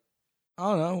 like, I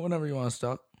don't know, whenever you want to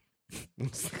stop.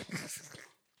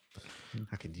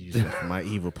 I can use that for my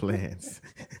evil plans.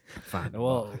 Fine.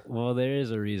 Well, there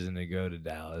is a reason to go to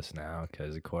Dallas now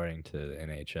because according to the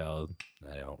NHL,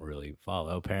 I don't really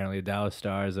follow. Apparently, the Dallas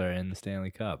Stars are in the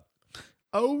Stanley Cup.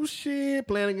 Oh shit!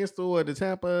 Playing against the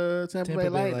Tampa Bay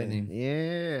Lightning.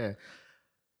 Yeah.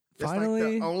 That's Finally-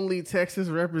 like the only Texas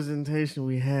representation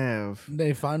we have.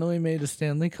 They finally made a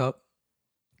Stanley Cup,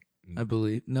 I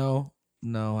believe. No,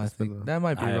 I It's been think a- that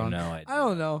might be I have wrong. no idea. I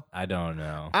don't know. I don't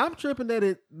know. I'm tripping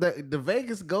that the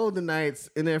Vegas Golden Knights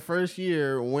in their first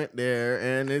year went there,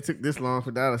 and it took this long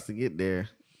for Dallas to get there.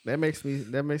 That makes me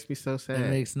so sad. It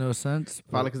makes no sense.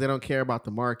 Probably because they don't care about the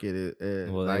market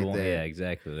Well, like they want, that. yeah,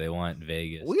 exactly. They want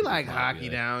Vegas. We to be like hockey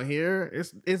popular. down here.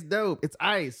 It's dope. It's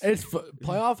ice. It's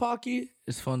playoff hockey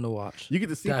is fun to watch. You get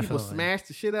to see people Definitely. smash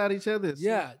the shit out of each other. It's-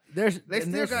 Yeah, they and still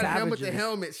they're got helmet to savages.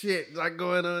 helmet shit like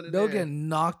going on. In They'll there. get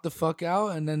knocked the fuck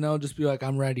out, and then they'll just be like,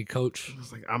 "I'm ready, coach."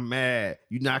 It's like, I'm mad.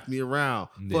 You knocked me around.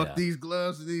 Yeah. Fuck these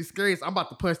gloves and these skates. I'm about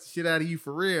to punch the shit out of you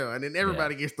for real. And then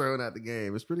everybody gets thrown out the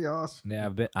game. It's pretty awesome. Yeah,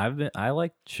 I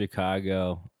like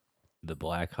Chicago, the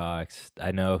Blackhawks.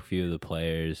 I know a few of the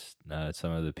players.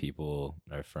 Some of the people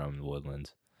are from the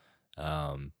Woodlands.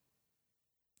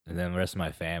 And then the rest of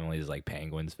my family is like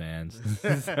Penguins fans.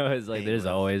 So it's like there's Penguins.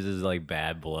 always this like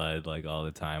bad blood like all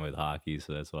the time with hockey.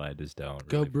 So that's why I just don't.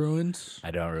 Go Really, Bruins!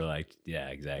 I don't really like. Yeah,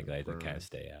 exactly. I have to kind of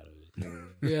stay out of it.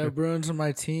 Yeah, Bruins are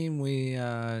my team. We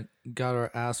got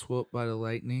our ass whooped by the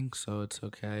Lightning, so it's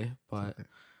okay. But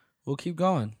we'll keep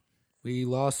going. We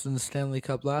lost in the Stanley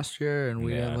Cup last year, and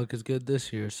we Yeah. didn't look as good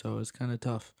this year, so it's kind of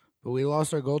tough. But we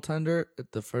lost our goaltender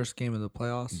at the first game of the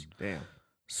playoffs, Damn.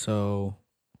 so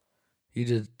he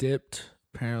just dipped.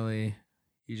 Apparently,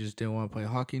 he just didn't want to play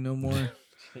hockey no more.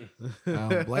 I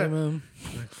don't blame him.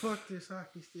 Like, fuck this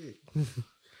hockey stick.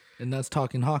 And that's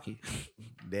talking hockey.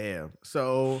 Damn.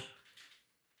 So,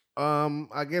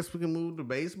 I guess we can move to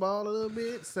baseball a little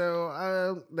bit.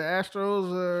 So, the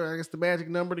Astros, I guess the magic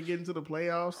number to get into the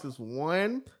playoffs is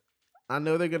 1. I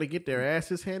know they're gonna get their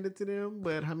asses handed to them,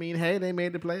 but I mean, hey, they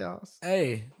made the playoffs.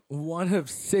 Hey, one of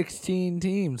 16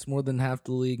 teams, more than half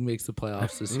the league makes the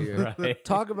playoffs this year. Right.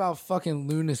 Talk about fucking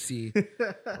lunacy.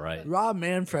 Right. Rob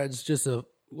Manfred's just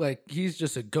he's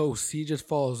just a ghost. He just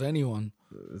follows anyone.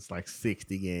 It's like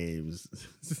 60 games.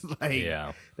 It's like,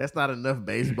 Yeah. that's not enough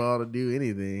baseball to do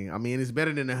anything. I mean, it's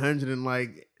better than 100 and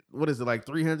like, what is it, like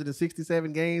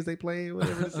 367 games they play,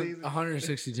 whatever the season?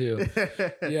 162.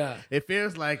 Yeah. It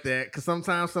feels like that because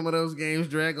sometimes some of those games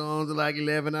drag on to like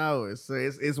 11 hours. So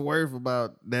it's worth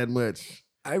about that much.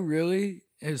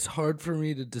 It's hard for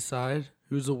me to decide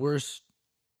who's the worst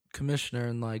commissioner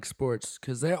in like sports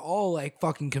because they all like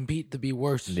fucking compete to be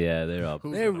worse. Yeah, they're all.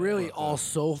 Who's They're gonna really fuck all up?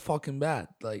 so fucking bad.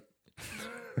 Like,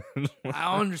 I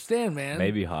don't understand, man.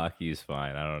 Maybe hockey is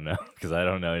fine. I don't know because I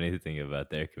don't know anything about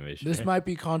their commissioner. This might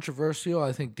be controversial.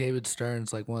 I think David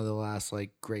Stern's like one of the last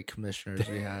like great commissioners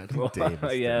we had. Well, David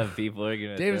yeah, people are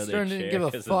gonna. David throw Stern their didn't chair give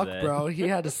a 'cause of fuck, that. bro. He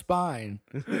had a spine.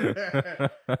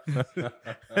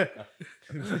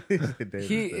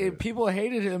 People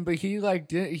hated him, but he like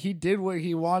did what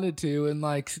he wanted to and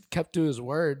like kept to his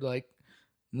word. Like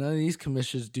none of these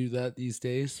commissioners do that these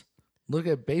days. Look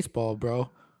at baseball, bro.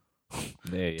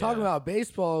 Talking about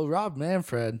baseball, Rob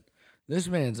Manfred. This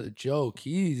man's a joke.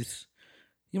 He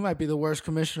might be the worst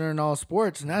commissioner in all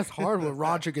sports, and that's hard with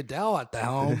Roger Goodell at the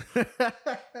helm.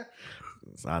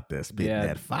 It's out there spitting Yeah.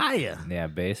 that fire. Yeah,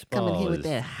 baseball. Coming here with is-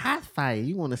 that hot fire.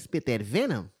 You want to spit that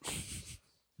venom.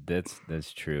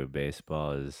 That's true.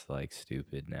 Baseball is like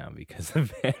stupid now because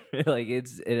of it. Like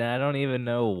and I don't even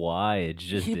know why. It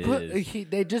just is.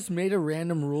 They just made a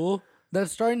random rule that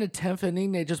starting the 10th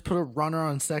inning, they just put a runner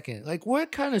on second. Like,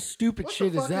 what kind of stupid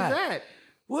shit is that?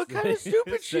 What kind of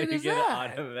stupid So shit you is get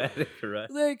that? Automatic, right?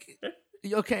 Like,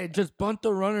 Okay, just bunt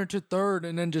the runner to third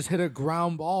and then just hit a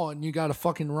ground ball and you got to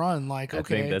fucking run. Like,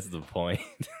 okay. I think that's the point.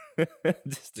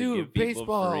 Just to Dude, give people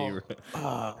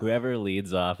baseball. Whoever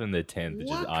leads off in the 10th just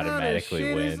What automatically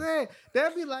kind of shit is wins. that?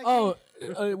 That'd be like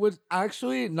It was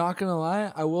actually, not going to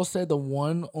lie, I will say the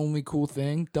one only cool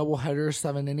thing, doubleheader,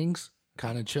 7 innings,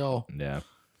 kind of chill. Yeah.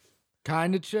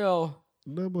 Kind of chill.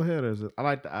 double headers. I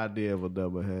like the idea of a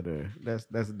double header. That's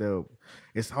dope.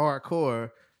 It's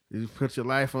hardcore. You put your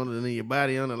life on it and your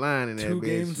body on the line in that 2 bitch.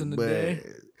 games in a day.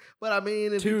 But I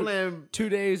mean, if you're playing 2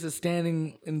 days of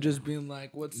standing and just being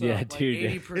like, "What's Yeah, up?" Like 2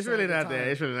 days. 80% it's really of the not that. time.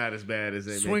 It's really not as bad as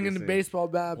they Swinging make the it seem. baseball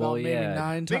bat about Well, maybe yeah. 9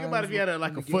 times. Think about if you had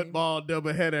like in a the game. football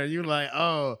doubleheader and you're like,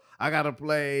 oh, I gotta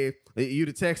play you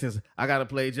the Texans. I gotta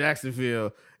play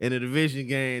Jacksonville in a division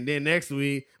game. Then next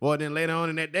week, or then later on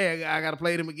in that day, I gotta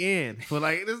play them again. But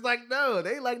like, it's like no,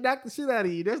 they like knock the shit out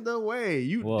of you. There's no way.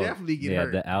 You definitely get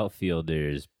hurt. The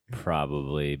outfielders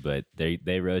probably, but they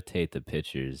rotate the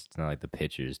pitchers. It's not like the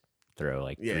pitchers throw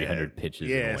like 300 pitches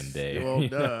in one day. Well, you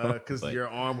know? because But- your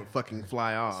arm would fucking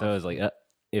fly off. So it's like,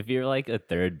 if you're like a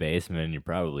third baseman, you're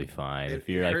probably fine. It If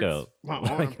you're like hurts my arm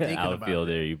like an thinking about it.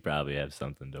 outfielder, you probably have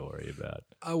something to worry about.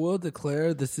 I will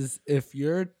declare this is if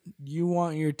you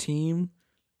want your team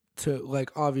to,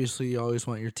 like, obviously you always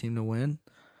want your team to win,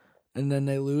 and then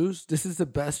they lose. This is the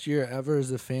best year ever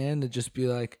as a fan to just be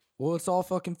like, well, it's all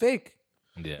fucking fake.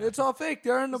 Yeah. It's all fake.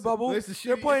 They're in the bubble. It's a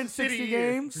They're shitty- playing it's a shitty 60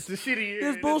 year. games. It's a shitty year. This It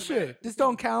doesn't bullshit. This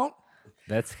don't count.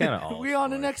 That's kind of all. We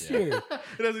on the sports, next yeah. year.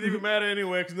 It doesn't even matter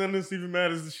anyway, because none of this even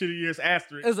matters. The shitty year's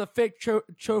asterisk. It's a fake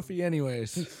trophy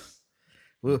anyways.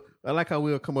 Well, I like how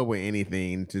we'll come up with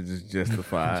anything to just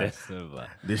justify Just the well,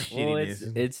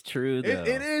 shittiness. it's true though.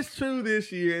 It is true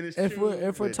this year, and it's If true.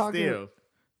 we're but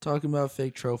talking about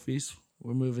fake trophies,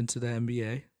 we're moving to the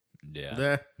NBA. Yeah.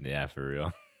 still. Yeah, for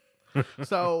real.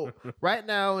 So right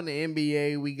now in the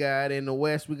NBA, we got in the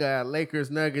West, we got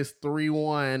Lakers Nuggets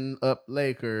 3-1 up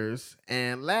Lakers.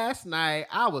 And last night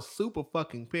I was super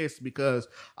fucking pissed because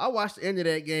I watched the end of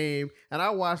that game and I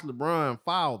watched LeBron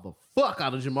foul the fuck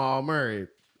out of Jamal Murray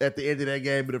at the end of that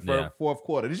game in the fourth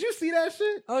quarter. Did you see that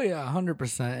shit? Oh yeah,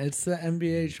 100%. It's the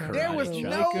NBA trying There to was beat the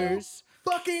no Lakers.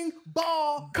 fucking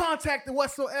ball contact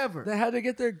whatsoever. They had to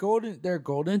get their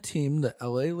golden team, the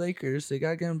LA Lakers. They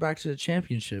got to get them back to the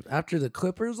championship. After the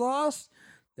Clippers lost,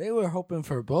 they were hoping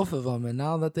for both of them, and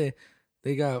now that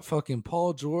they got fucking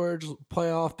Paul George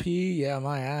playoff P, yeah,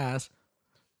 my ass.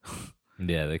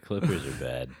 Yeah, the Clippers are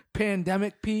bad.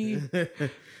 Pandemic P.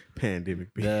 Pandemic.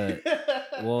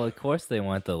 Well, of course they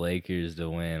want the Lakers to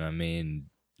win. I mean,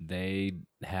 they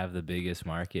have the biggest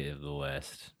market of the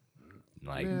West.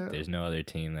 Like, there's no other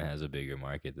team that has a bigger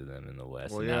market than them in the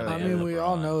West. Well, And now yeah. they I have mean, we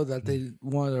all LeBron. know that they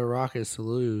wanted the Rockets to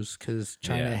lose because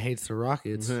China Yeah. hates the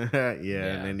Rockets. And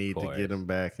they need of to get course. them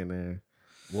back in there.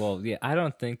 Well, yeah, I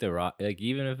don't think the Rock, like,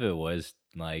 even if it was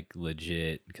like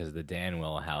legit, because the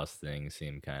Danwell House thing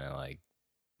seemed kind of like,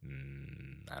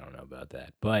 I don't know about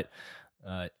that, but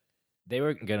they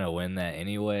were gonna win that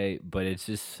anyway. But it's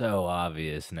just so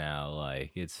obvious now,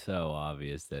 like it's so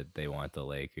obvious that they want the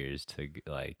Lakers to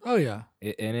like, Oh yeah,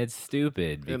 and it's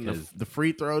stupid And because the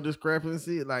free throw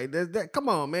discrepancy, like that. Come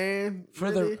on, man.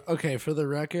 for the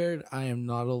record, I am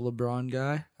not a LeBron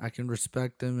guy. I can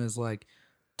respect him as like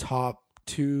top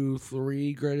 2,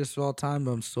 3 greatest of all time,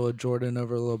 but I'm still a Jordan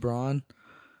over LeBron.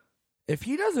 If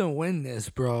he doesn't win this,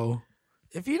 bro,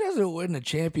 if he doesn't win a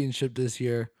championship this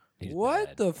year, He's what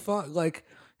bad. the fuck? Like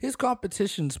his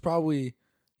competition's probably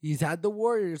he's had the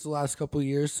Warriors the last couple of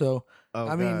years, so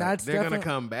I mean that's they're gonna definitely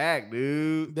come back,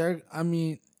 dude. they're. I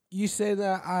mean, you say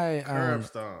that Curb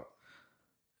stomp.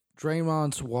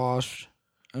 Draymond's washed.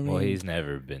 I mean, well, he's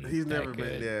never been. He's that never been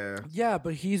good. there. yeah,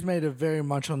 but he's made it very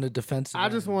much on the defensive. I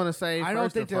just end. want to say, I don't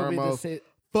first think and they'll be the foremost, same.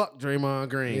 fuck Draymond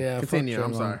Green. Yeah, fuck Continue.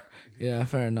 I'm Draymond. sorry. Yeah,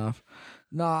 fair enough.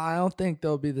 No, I don't think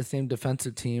they'll be the same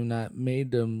defensive team that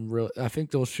made them real. I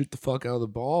think they'll shoot the fuck out of the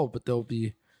ball, but they'll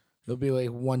be like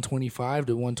 125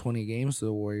 to 120 games to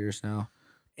the Warriors now.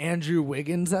 Andrew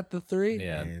Wiggins at the 3.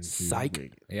 Yeah, And Psych.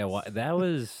 Wiggins. yeah. That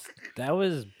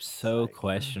was so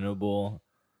questionable.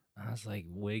 I was like,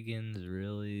 Wiggins,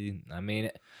 really? I mean,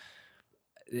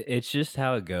 it's just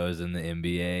how it goes in the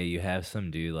NBA. You have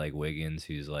some dude like Wiggins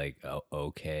who's like,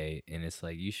 okay, and it's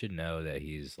like you should know that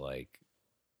he's like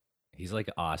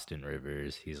Austin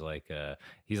Rivers. He's like a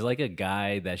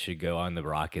guy that should go on the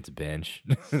Rockets bench.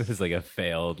 It's like a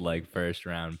failed like first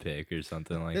round pick or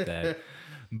something like that.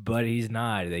 But he's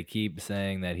not. They keep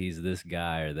saying that he's this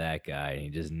guy or that guy, and he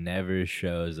just never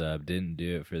shows up. Didn't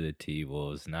do it for the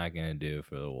T-Wolves. Not gonna do it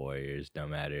for the Warriors. No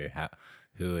matter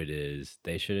who it is,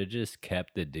 they should have just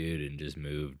kept the dude and just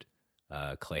moved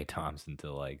Klay Thompson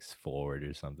to like forward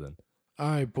or something. All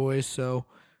right, boys. So,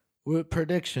 what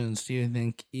predictions do you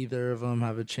think either of them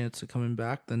have a chance of coming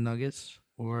back? The Nuggets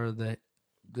or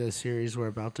the series we're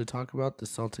about to talk about, the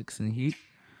Celtics and Heat?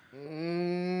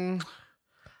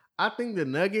 I think the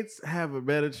Nuggets have a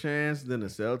better chance than the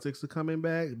Celtics are coming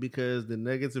back because the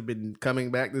Nuggets have been coming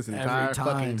back this entire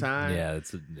fucking time. Yeah,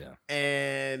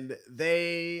 And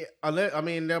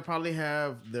they'll probably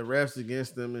have the refs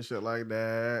against them and shit like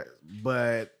that.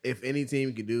 But if any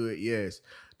team can do it, yes.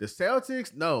 The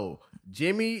Celtics, no.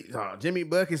 Jimmy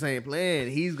Buckets ain't playing.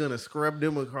 He's gonna scrub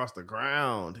them across the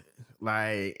ground.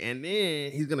 And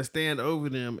then he's gonna stand over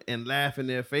them and laugh in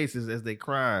their faces as they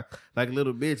cry like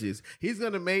little bitches. He's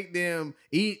gonna make them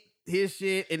eat his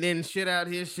shit and then shit out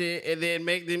his shit and then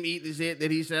make them eat the shit that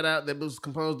he shut out that was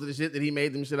composed of the shit that he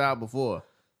made them shit out before.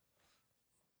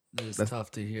 It's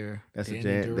tough to hear. That's a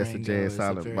Jay and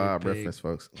Silent Bob reference,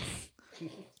 folks.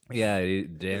 Yeah,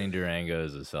 Danny Durango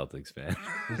is a Celtics fan.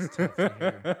 It's tough to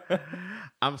hear.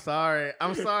 I'm sorry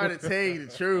to tell you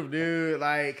the truth, dude.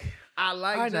 I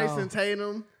like Jason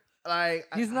Tatum.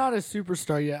 He's not a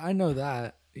superstar yet. I know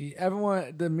that.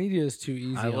 The media is too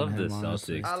easy. I love on him, the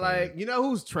honestly. Celtics. You know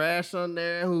who's trash on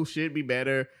there? Who should be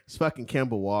better? It's fucking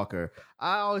Kemba Walker.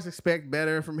 I always expect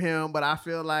better from him, but I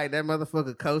feel like that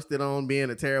motherfucker coasted on being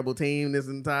a terrible team this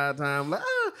entire time. I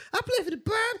play for the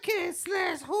Bobcats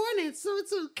 / Hornets, so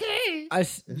it's okay.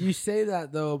 You say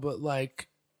that though, but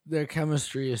their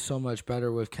chemistry is so much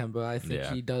better with Kemba. I think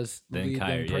he does lead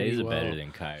them pretty he's well. better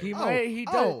than Kyrie.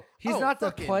 He's not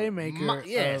the playmaker.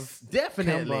 Yes, of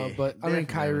definitely. Kemba, but I mean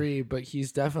Kyrie, but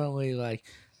he's definitely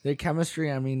their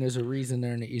chemistry. I mean, there's a reason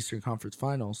they're in the Eastern Conference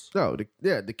Finals. No,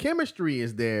 the chemistry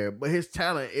is there, but his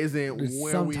talent isn't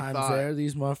where we thought. There,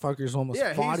 these motherfuckers almost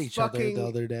fought each other the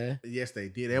other day. Yes, they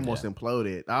did. They almost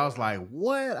imploded. I was like,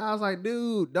 what? I was like,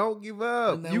 dude, don't give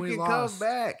up. You can come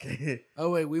back.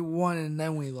 Oh wait, we won and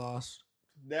then we lost.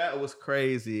 That was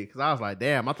crazy because I was like,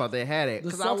 damn, I thought they had it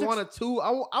because I wanted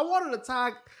I wanted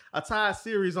a tie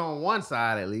series on one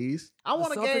side at least. I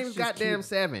want a game goddamn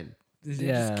 7. They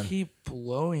just keep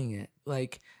blowing it.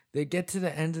 They get to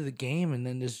the end of the game and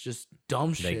then there's just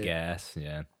dumb shit. They gas,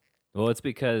 yeah. Well, it's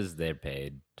because they're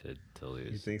paid to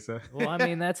lose. You think so? Well, I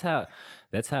mean that's how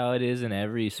it is in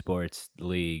every sports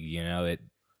league. You know,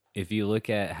 if you look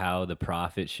at how the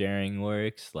profit sharing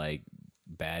works,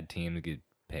 bad teams get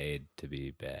paid to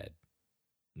be bad.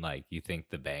 You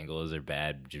think the Bengals are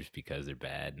bad just because they're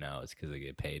bad? No, it's because they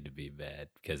get paid to be bad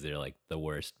because they're the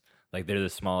worst. They're the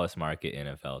smallest market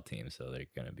NFL team, so they're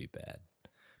gonna be bad.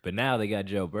 But now they got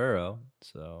Joe Burrow,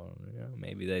 so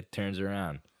maybe that turns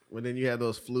around. Well, then you have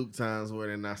those fluke times where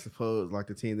they're not supposed,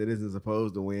 the team that isn't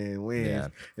supposed to win wins,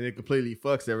 and it completely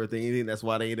fucks everything. You think that's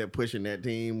why they end up pushing that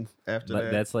team after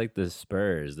that? That's like the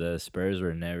Spurs. The Spurs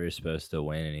were never supposed to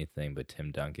win anything, but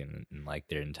Tim Duncan and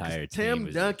their entire team.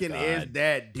 Tim Duncan is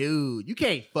that dude. You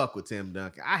can't fuck with Tim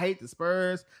Duncan. I hate the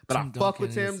Spurs, but I fuck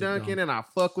with Tim Duncan and I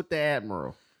fuck with the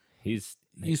Admiral. He's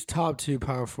top 2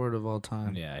 power forward of all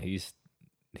time. Yeah, he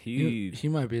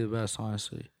might be the best,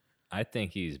 honestly. I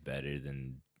think he's better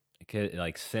than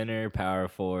center, power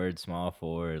forward, small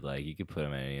forward. You could put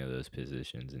him in any of those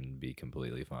positions and be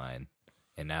completely fine.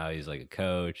 And now he's a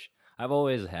coach. I've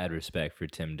always had respect for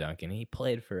Tim Duncan. He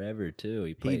played forever too.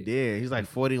 He did. He's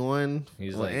 41.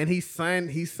 And he signed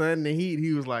the Heat.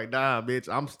 He was like, nah, bitch,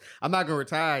 I'm not gonna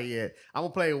retire yet. I'm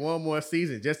gonna play one more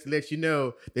season just to let you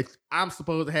know that I'm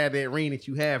supposed to have that ring that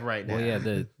you have right now. Well,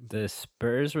 yeah, the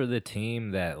Spurs were the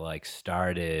team that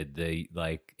started the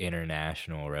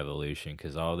international revolution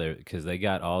because they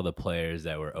got all the players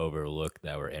that were overlooked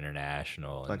that were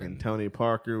international. Fucking Tony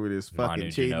Parker with his fucking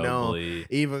cheating on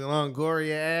Eva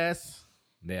Longoria ass.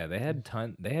 Yeah, they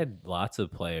had lots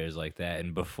of players like that,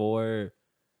 and before,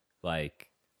 the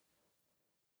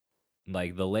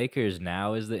Lakers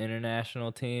now is the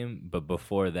international team, but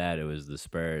before that it was the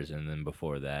Spurs, and then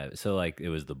before that, so it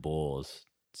was the Bulls,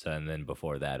 so and then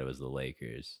before that it was the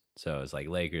Lakers. So it's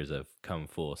Lakers have come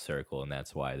full circle, and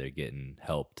that's why they're getting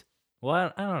helped.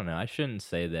 Well, I don't know. I shouldn't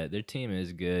say that. Their team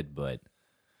is good, but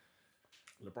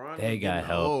LeBron they got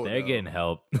help. Old, they're getting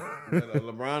help.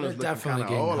 LeBron is looking kind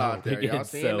of old out there. Y'all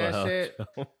seen that shit? Y'all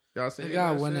seen that shit? They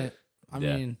gotta win it. I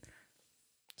mean,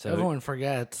 everyone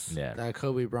forgets that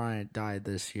Kobe Bryant died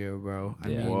this year, bro. I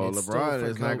mean, LeBron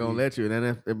is not gonna let you.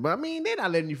 But I mean, they're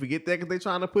not letting you forget that because they're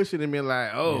trying to push it and be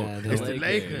like, it's the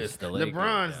Lakers.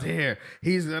 LeBron's there.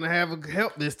 He's gonna have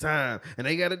help this time, and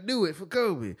they got to do it for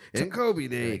Kobe. And Kobe,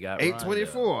 they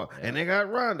 824, and they got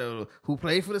Rondo, who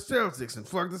played for the Celtics and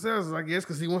fuck the Celtics, I guess,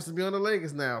 because he wants to be on the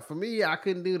Lakers now. For me, I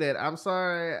couldn't do that. I'm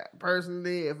sorry,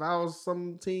 personally, if I was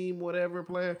some team, whatever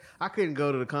player, I couldn't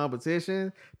go to the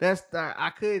competition.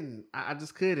 I couldn't. I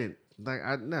just couldn't. Like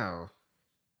I no,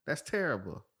 that's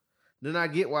terrible. Then I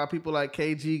get why people like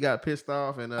KG got pissed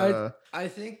off and I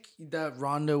think that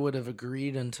Rondo would have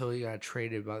agreed until he got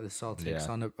traded by the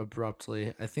Celtics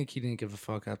abruptly. I think he didn't give a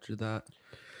fuck after that.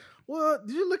 Well,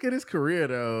 did you look at his career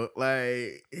though?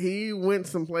 Like he went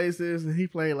some places and he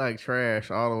played like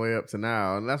trash all the way up to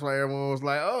now, and that's why everyone was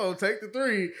like, "Oh, take the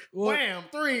three, wham,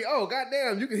 three! Oh,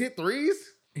 goddamn, you can hit threes."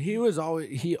 He was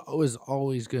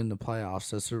always good in the playoffs.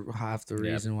 That's half the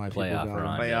reason why people got him.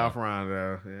 Playoff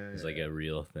Rondo. Yeah, it's like a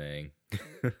real thing.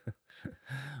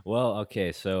 Well,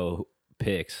 okay, so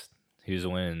picks. Who's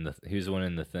winning the thing?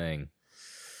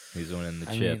 Who's winning the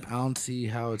chip? Mean, I don't see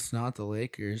how it's not the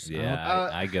Lakers. Yeah,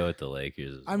 I go with the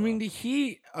Lakers. As well. Mean, the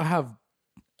Heat have.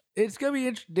 It's gonna be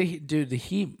interesting, dude. The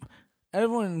Heat.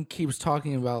 Everyone keeps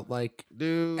talking about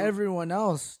everyone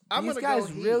else. These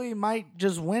guys really might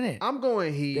just win it. I'm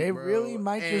going Heat. They really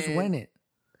might just win it.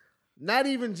 Not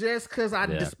even just because I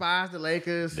despise the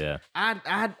Lakers. Yeah,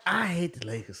 I hate the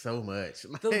Lakers so much.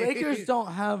 The Lakers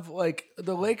don't have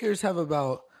the Lakers have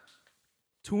about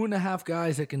 2.5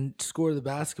 guys that can score the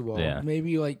basketball. Yeah.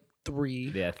 Maybe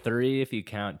 3. Yeah, 3 if you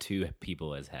count 2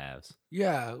 people as halves.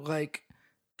 Yeah,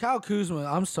 Kyle Kuzma.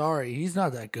 I'm sorry, he's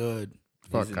not that good.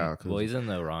 Fuck Kyle Kuzma. Well, he's in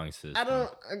the wrong system. I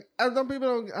hope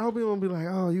people don't be like,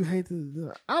 oh, you hate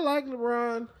the. I like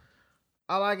LeBron.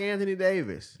 I like Anthony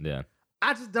Davis. Yeah.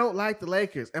 I just don't like the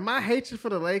Lakers, and my hatred for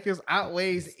the Lakers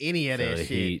outweighs any of that shit.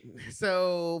 Heat.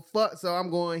 So I'm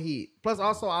going Heat. Plus,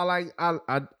 also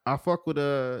I fuck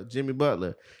with Jimmy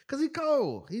Butler because he's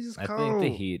cold. He's just cold. I think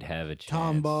the Heat have a chance.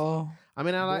 Tom Ball. I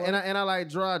mean, I like and I like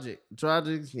Dragic.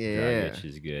 Dragic, yeah, Dragic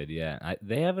is good. Yeah,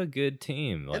 they have a good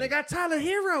team. And they got Tyler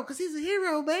Hero because he's a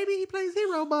hero, baby. He plays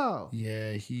hero ball.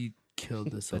 Yeah, he killed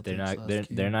the Celtics. But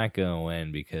they're not gonna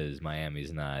win because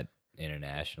Miami's not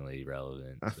internationally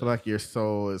relevant. I feel like your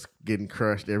soul is getting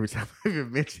crushed every time I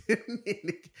even mention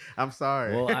it. I'm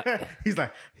sorry. Well, he's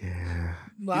like, yeah.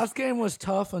 Last game was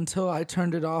tough until I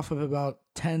turned it off of about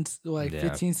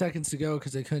 15 seconds to go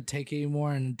because I couldn't take it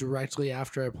anymore. And directly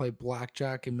after I played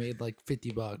blackjack and made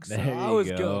 $50. So I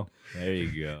was good. There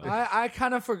you go. I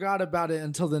kind of forgot about it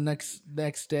until the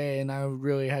next day, and I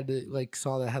really had to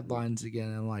saw the headlines again.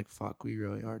 And I'm like, fuck, we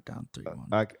really are down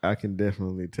 3-1. I can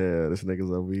definitely tell this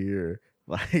nigga's over here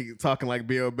talking like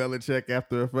Bill Belichick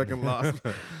after a fucking loss.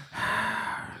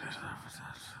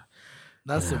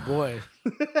 That's the boy.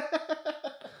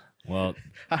 Well,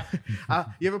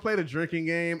 you ever played a drinking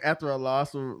game after a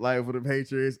loss for the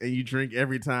Patriots and you drink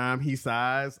every time he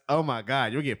sighs? Oh my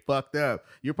God, you'll get fucked up.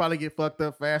 You'll probably get fucked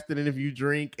up faster than if you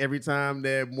drink every time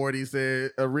that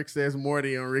Rick says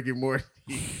Morty on Rick and Morty.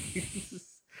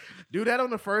 Do that on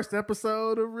the first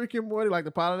episode of Rick and Morty, like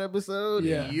the pilot episode.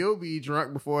 Yeah. You'll be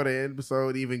drunk before the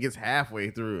episode even gets halfway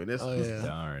through. And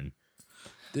darn.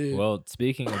 Dude. Well,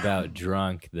 speaking about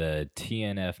drunk, the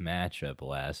TNF matchup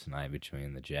last night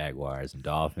between the Jaguars and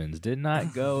Dolphins did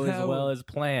not go as well as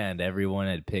planned. Everyone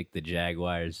had picked the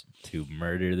Jaguars to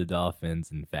murder the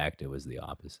Dolphins. In fact, it was the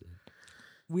opposite.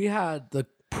 We had the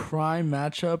prime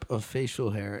matchup of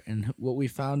facial hair, and what we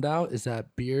found out is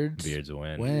that beards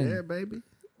win. Yeah, baby.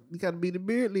 You got to be the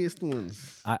beardliest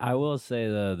ones. I will say,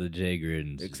 though, the Jay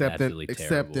Gruden's absolutely terrible.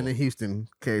 Except in the Houston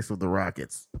case of the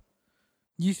Rockets.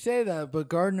 You say that, but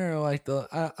Gardner, I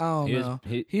don't know.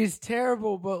 He's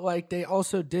terrible, but they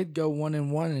also did go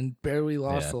 1-1 and barely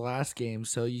lost the last game,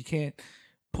 so you can't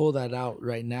pull that out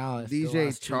right now.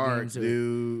 DJ Chark,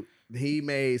 dude, he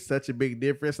made such a big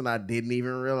difference, and I didn't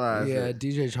even realize it. Yeah,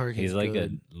 DJ Chark. He's like a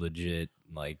legit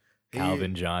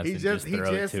Calvin Johnson, just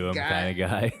throw it to him kind of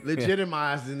guy.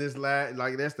 Legitimized in this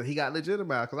he got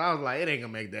legitimized because I was like, it ain't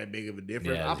gonna make that big of a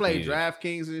difference. Yeah, I played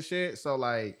DraftKings and shit, so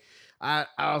I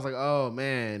was like, oh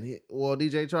man,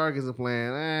 DJ Chark isn't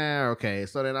playing. Okay.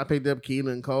 So then I picked up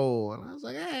Keelan Cole, and I was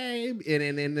like, hey,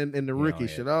 and the rookie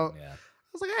Chanel. Yeah. I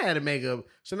was like, I had to make up.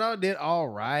 Chanel did all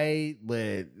right,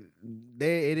 but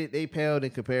they paled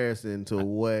in comparison to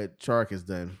what Chark has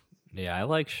done. Yeah, I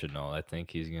like Chanel. I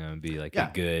think he's gonna be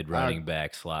a good running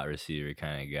back, slot receiver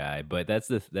kind of guy. But that's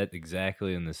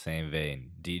exactly in the same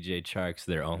vein. DJ Chark's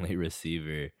their only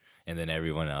receiver, and then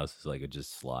everyone else is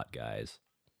just slot guys.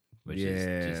 Which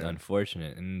is just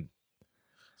unfortunate. And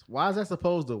why is that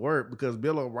supposed to work? Because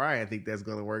Bill O'Brien think that's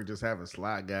going to work, just having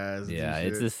slot guys. Yeah,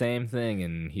 it's the same thing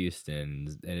in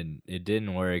Houston. And it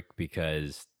didn't work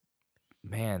because,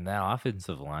 man, that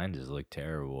offensive line just looked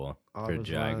terrible for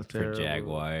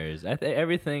Jaguars. I think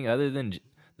everything other than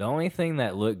the only thing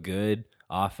that looked good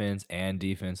offense and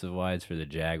defensive wise for the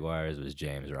Jaguars was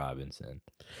James Robinson.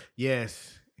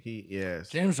 Yes.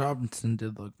 James Robinson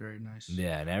did look very nice.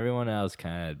 Yeah, and everyone else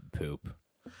kind of poop.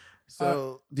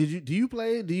 So do you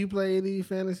play any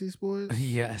fantasy sports?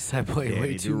 Yes, I play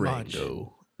way too much.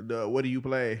 What do you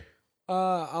play?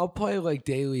 I'll play like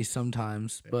daily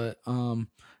sometimes, but and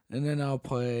then I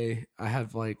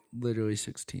have like literally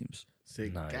 6 teams.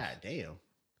 Nice. God damn.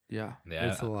 Yeah,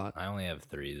 Yeah, it's a lot. I only have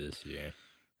 3 this year.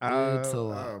 It's a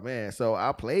lot. Oh man! So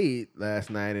I played last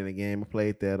night in a game. I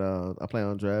played that. I play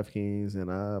on DraftKings,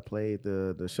 and I played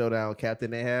the showdown captain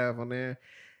they have on there.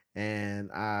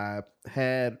 And I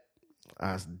had,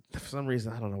 for some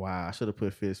reason I don't know why I should have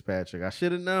put Fitzpatrick. I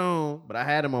should have known, but I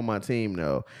had him on my team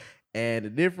though. And the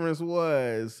difference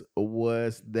was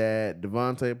that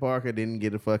Devontae Parker didn't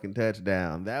get a fucking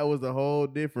touchdown. That was the whole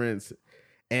difference.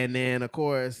 And then, of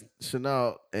course,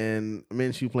 Chenault and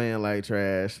Minshew playing like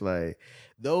trash. Like,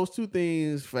 those two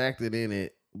things factored in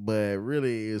it, but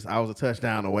really, I was a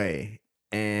touchdown away.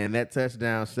 And that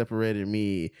touchdown separated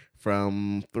me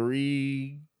from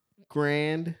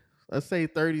 $3,000, let's say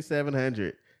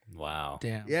 3,700. Wow.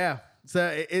 Damn. Yeah.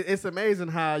 So it's amazing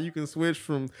how you can switch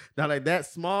from now, like that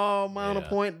small amount of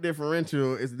point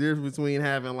differential is the difference between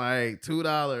having like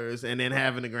 $2 and then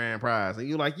having the grand prize. And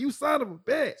you're like, you son of a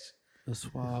bitch.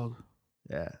 That's wild.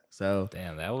 Yeah. So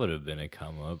Damn, that would have been a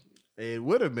come up. it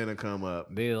would have been a come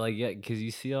up. Dude, like, yeah, because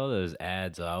you see all those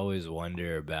ads, I always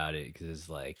wonder about it because it's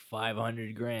like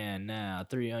 500 grand now,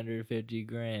 350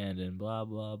 grand, and blah,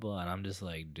 blah, blah. And I'm just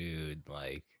like, dude,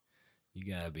 like, you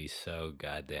gotta be so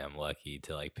goddamn lucky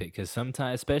to like pick, because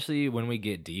sometimes, especially when we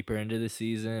get deeper into the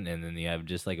season, and then you have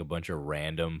just like a bunch of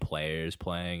random players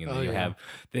playing, and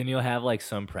then you'll have like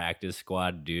some practice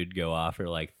squad dude go off for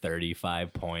like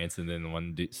 35 points, and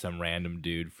then some random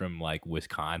dude from like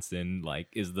Wisconsin like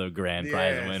is the grand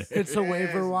prize winner. It's a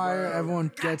waiver wire. bro. Everyone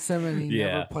gets him, and he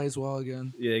never plays well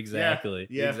again. Yeah, exactly.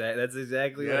 Yeah. That's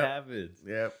exactly what happens.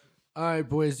 Yep. All right,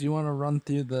 boys. Do you want to run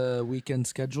through the weekend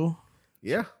schedule?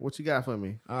 Yeah. What you got for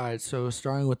me? All right, so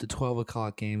starting with the 12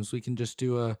 o'clock games, we can just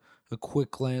do a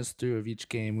quick glance through of each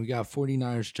game. We got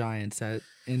 49ers Giants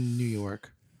in New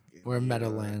York, or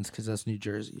Meadowlands, because that's New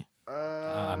Jersey.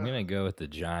 I'm going to go with the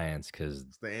Giants because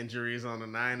the injuries on the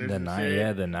Niners. the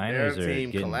Niners Their are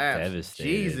team getting collapsed. devastated.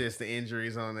 Jesus, the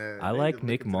injuries on that. I like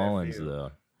Nick Mullins,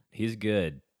 though. He's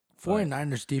good.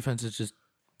 49ers defense is just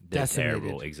They're decimated.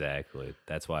 terrible. Exactly.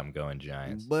 That's why I'm going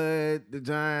Giants. But the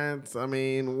Giants, I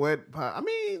mean,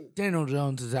 Daniel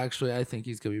Jones is actually, I think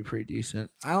he's going to be pretty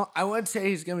decent. I wouldn't say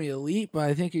he's going to be elite, but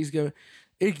I think he's going to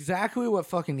exactly what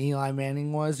fucking Eli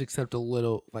Manning was, except a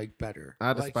little like better.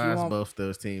 I despise both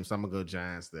those teams, so I'm going to go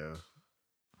Giants, though.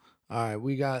 All right,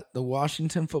 we got the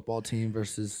Washington football team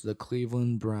versus the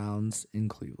Cleveland Browns in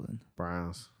Cleveland.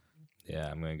 Browns.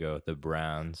 Yeah, I'm gonna go with the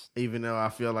Browns. Even though I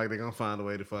feel like they're gonna find a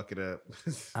way to fuck it up.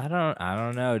 I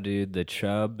don't know, dude. The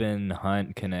Chubb and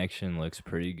Hunt connection looks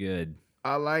pretty good.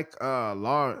 I like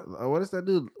what is that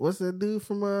dude? What's that dude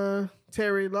from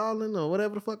Terry Lawlin or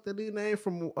whatever the fuck that dude name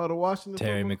from the Washington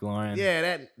Terry football? McLaurin.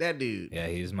 Yeah, that dude. Yeah,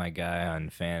 he's my guy on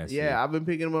fantasy. Yeah, I've been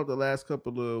picking him up the last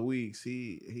couple of weeks.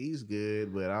 He's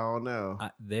good, but I don't know.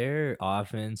 Their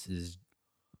offense is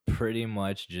pretty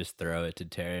much just throw it to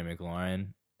Terry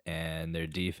McLaurin, and their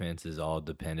defense is all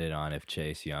dependent on if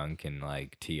Chase Young can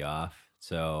like tee off.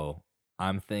 So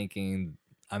I'm thinking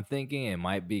it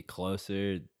might be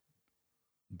closer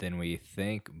than we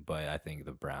think, but I think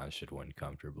the Browns should win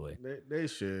comfortably. They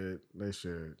should. Next,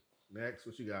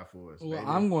 what you got for us? Well, baby?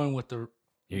 I'm going with the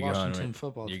Washington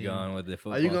football team. You're going with the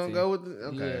football Are you gonna team? go with the,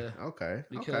 okay? Yeah. Okay.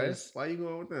 Because- Why you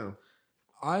going with them?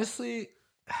 Honestly,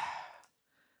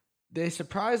 they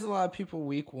surprised a lot of people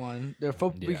week one. Yeah.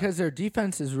 Because their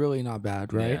defense is really not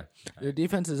bad, right? Yeah. Their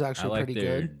defense is I actually like pretty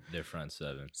their, good. their front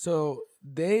seven. So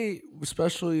they,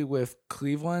 especially with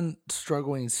Cleveland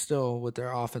struggling still with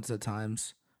their offense at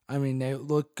times. I mean, they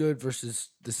look good versus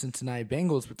the Cincinnati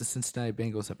Bengals, but the Cincinnati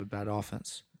Bengals have a bad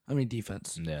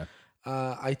defense. Yeah.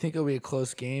 I think it'll be a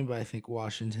close game, but I think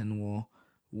Washington will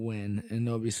win, and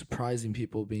they'll be surprising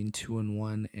people being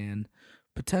 2-1 and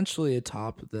potentially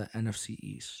atop the NFC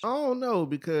East. Oh no,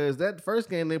 because that first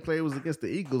game they played was against the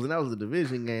Eagles, and that was a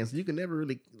division game, so you can never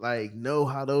really like know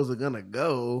how those are gonna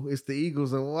go. It's the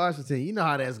Eagles and Washington. You know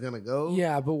how that's gonna go.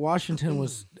 Yeah, but Washington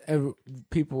was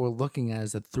people were looking at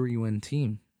as a 3-win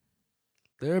team.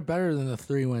 They're better than a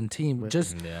 3-win team.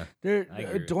 Just Yeah. I agree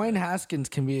with Dwayne Haskins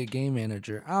can be a game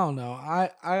manager. I don't know.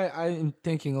 I'm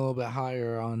thinking a little bit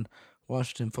higher on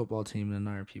Washington football team than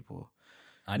other people.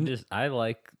 I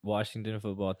like Washington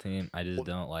football team. I just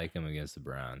don't like them against the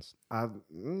Browns. I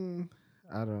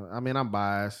don't. I mean, I'm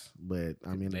biased, but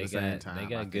I mean, at the same time, they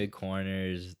got good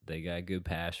corners. They got good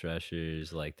pass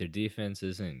rushers. Like their defense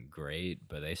isn't great,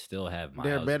 but they still have Miles.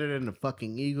 They're better than the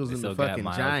fucking Eagles They and the still got fucking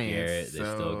Myles Giants. Garrett. They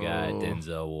still got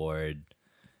Denzel Ward.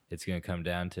 It's going to come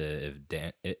down to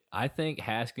I think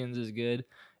Haskins is good.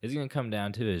 It's going to come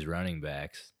down to his running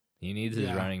backs. He needs his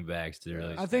running backs to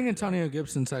really. I think Antonio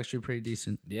Gibson's actually pretty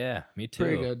decent. Yeah, me too.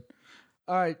 Pretty good.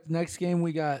 All right, next game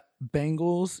we got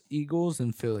Bengals, Eagles,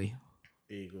 and Philly.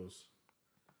 Eagles.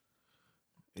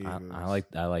 I like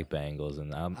Bengals,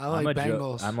 and I'm like a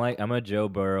Bengals. I'm a Joe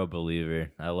Burrow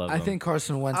believer. I love him. I think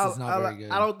Carson Wentz is not very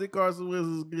good. I don't think Carson Wentz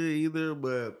is good either,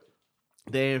 but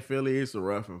they in Philly, it's a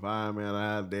rough environment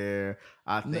out there.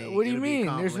 I think. What do you mean?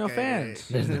 There's no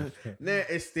fans.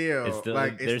 It's still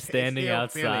like they're standing still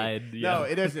outside. Yeah. No,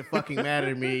 it doesn't fucking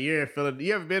matter to me. You're in Philadelphia.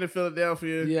 You ever been to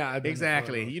Philadelphia? Yeah, I've been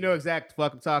exactly. You know exactly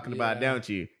what I'm talking about, don't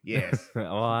you? Yes.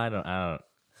 Well, I don't.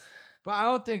 But I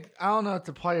don't know if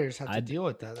the players have to deal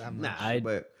with that much.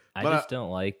 I just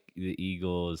don't like the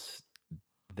Eagles.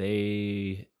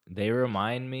 They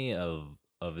remind me of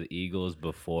the Eagles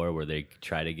before, where they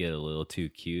try to get a little too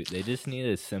cute. They just need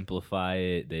to simplify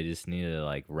it. They just need to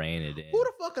like rein it in.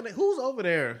 Who's over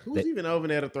there? Who's even over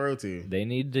there to throw to? They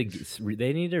need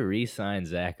to re-sign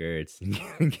Zach Ertz.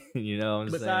 You know what I'm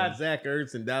saying? Besides Zach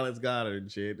Ertz and Dallas Goedert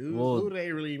and shit, who do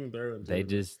they really even throw to? They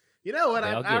just. You know what?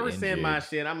 I rescind my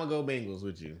shit. I'm gonna go Bengals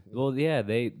with you. Well, yeah,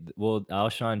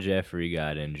 Alshon Jeffrey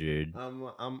got injured.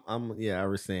 I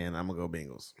rescind. I'm gonna go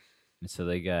Bengals. So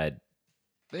they got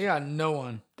no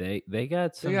one. They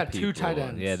got some. They got people. 2 tight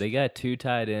ends. Yeah, they got 2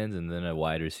 tight ends and then a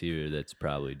wide receiver that's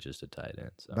probably just a tight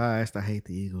end. So. Biased. I hate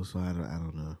the Eagles, so I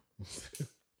don't know.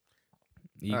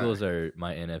 Eagles are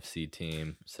my NFC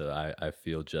team, so I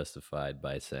feel justified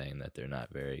by saying that they're not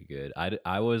very good.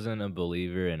 I wasn't a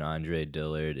believer in Andre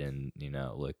Dillard, and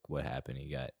look what happened.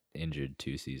 He got injured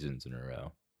 2 seasons in a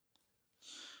row.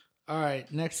 All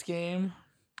right, next game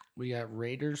we got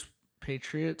Raiders,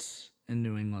 Patriots, and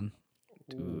New England.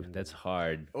 Ooh, that's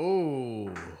hard.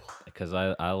 Oh, because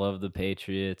I love the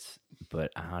Patriots,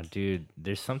 but dude,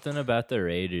 there's something about the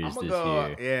Raiders this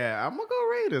year. Yeah, I'm gonna go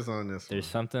Raiders on this. There's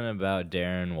something about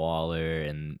Darren Waller,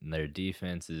 and their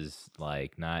defense is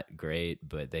like not great,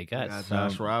 but they got some.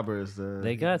 Josh Roberts.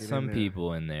 They got some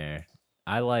people in there.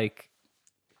 I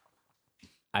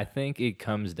think it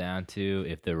comes down to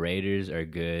if the Raiders are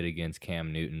good against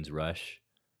Cam Newton's rush,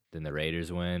 then the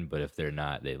Raiders win. But if they're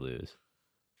not, they lose.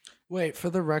 Wait, for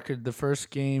the record, the first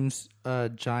game's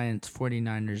Giants,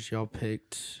 49ers, y'all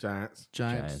picked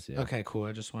Giants. Yeah. Okay, cool.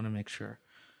 I just want to make sure.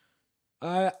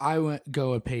 I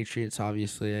go with Patriots,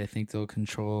 obviously. I think they'll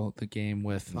control the game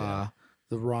with the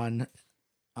run.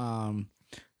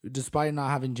 Despite not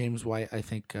having James White, I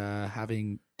think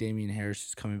having Damian Harris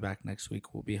is coming back next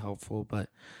week will be helpful. But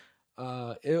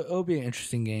it'll be an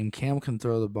interesting game. Cam can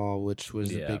throw the ball, which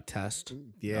was a big test.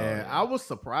 Yeah, I was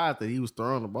surprised that he was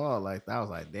throwing the ball like that. I was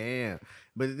like, damn.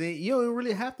 But then you don't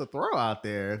really have to throw out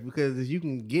there, because if you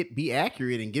can be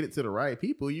accurate and get it to the right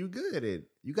people, you good.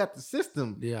 You got the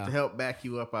system to help back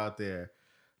you up out there.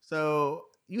 So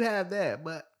you have that.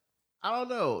 But I don't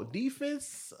know.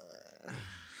 Defense.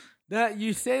 That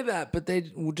you say that, but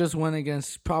they just went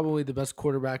against probably the best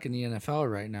quarterback in the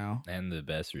NFL right now, and the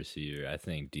best receiver. I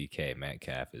think DK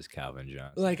Metcalf is Calvin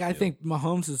Johnson. Like I think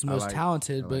Mahomes is most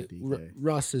talented, but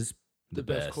Russ is the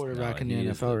best quarterback in the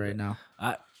NFL right now.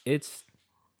 It's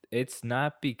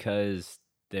not because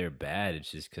they're bad.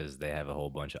 It's just because they have a whole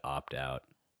bunch of opt out,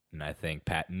 and I think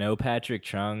Patrick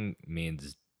Chung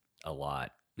means a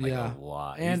lot. A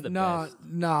lot. And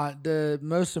the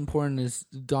most important is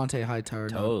Dante Hightower.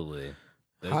 Totally.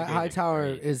 Hightower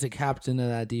is the captain of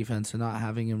that defense, and not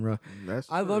having him.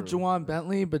 I love Juwan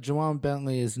Bentley, but Juwan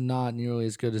Bentley is not nearly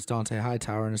as good as Dante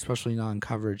Hightower, and especially not in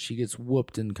coverage. He gets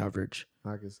whooped in coverage.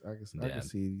 I can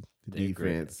see the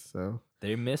defense. So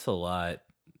they miss a lot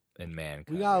in man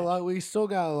coverage. We still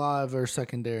got a lot of our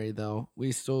secondary, though.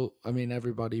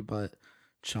 Everybody but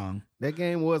Chung. That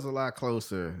game was a lot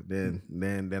closer than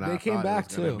I came back it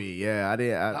was gonna too. Be. Yeah, I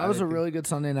did. That was a really good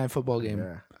Sunday night football game.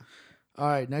 Yeah. All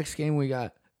right, next game we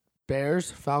got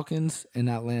Bears, Falcons, and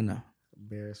Atlanta.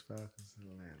 Bears, Falcons, and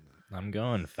Atlanta. I'm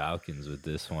going Falcons with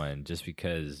this one, just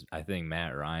because I think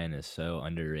Matt Ryan is so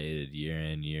underrated year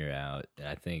in, year out.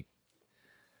 I think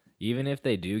even if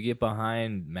they do get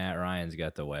behind, Matt Ryan's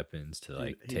got the weapons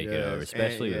to take it over,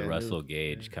 especially with Russell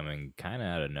Gage coming kind of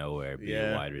out of nowhere, being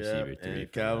a wide receiver 3.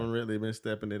 And Calvin Ridley been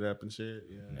stepping it up and shit.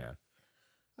 Yeah.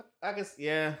 I guess,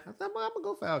 I'm gonna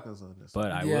go Falcons on this.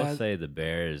 But I will say the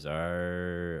Bears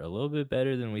are a little bit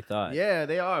better than we thought. Yeah,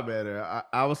 they are better.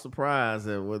 I was surprised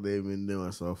at what they've been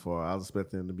doing so far. I was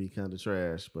expecting them to be kind of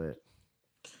trash, but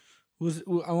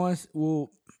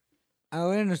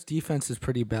Atlanta's defense is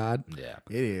pretty bad. Yeah.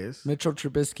 It is. Mitchell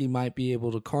Trubisky might be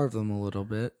able to carve them a little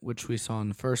bit, which we saw in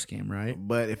the first game, right?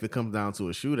 But if it comes down to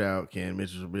a shootout, can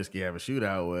Mitchell Trubisky have a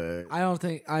shootout with? I don't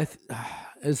think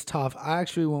it's tough. I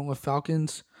actually went with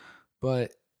Falcons,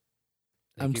 but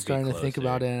I'm starting to think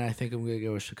about it, and I think I'm going to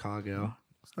go with Chicago.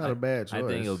 It's not a bad choice. I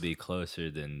think it'll be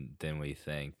closer than we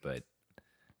think, but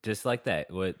just like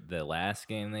that, what the last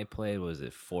game they played, was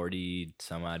it 40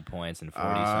 some odd points and 40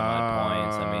 some odd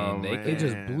points? I mean, They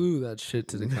just blew that shit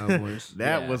to the Cowboys.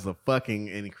 That was a fucking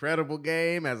incredible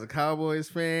game as a Cowboys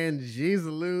fan. Jeez,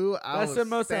 Lou, That's the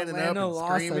most Atlanta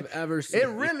loss I've ever seen. It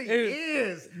really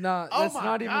is. No, that's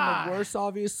not even the worst,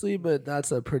 obviously, but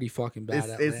that's a pretty fucking bad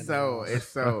Atlanta loss. It's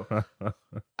so.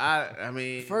 I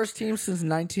mean, first team since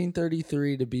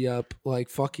 1933 to be up like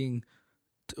fucking.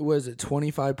 Was it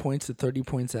 25 points to 30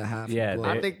 points at half? Yeah,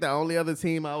 I think the only other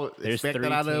team I would expect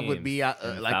that out of would be like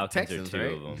the Texans,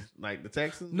 right? Like the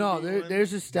Texans. No,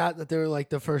 there's a stat that they're like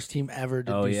the first team ever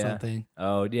to do something.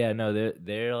 Oh yeah, no, they're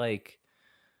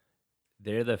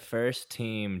the first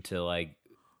team to like,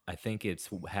 I think it's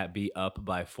be up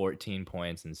by 14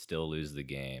 points and still lose the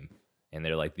game, and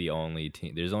they're like the only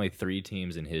team. There's only 3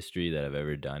 teams in history that have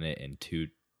ever done it, and two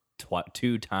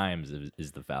times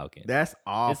is the Falcons. That's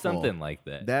awful. It's something like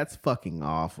that. That's fucking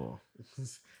awful.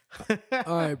 All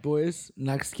right, boys.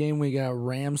 Next game we got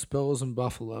Rams, Bills, and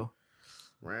Buffalo.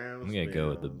 Rams. I'm gonna go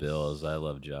with the Bills. I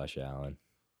love Josh Allen.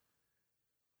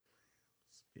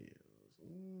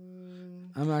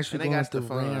 I'm actually going with the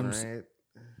Rams,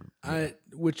 right?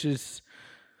 Which is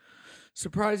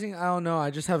surprising. I don't know.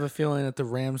 I just have a feeling that the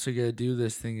Rams are gonna do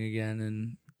this thing again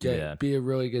and be a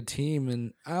really good team,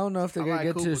 and I don't know if they're gonna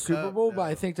get to the Super Bowl, but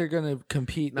I think they're gonna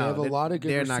compete. They have a lot of good.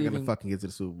 They're not gonna fucking get to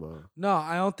the Super Bowl. No,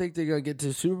 I don't think they're gonna get to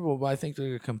the Super Bowl, but I think they're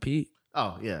gonna compete.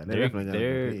 Oh yeah, they're definitely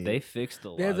gonna compete. They fixed a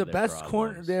lot. They have the best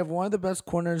corner. They have one of the best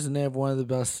corners, and they have one of the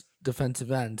best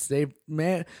defensive ends. The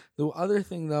other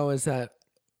thing though is that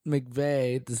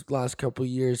McVay this last couple of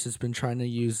years has been trying to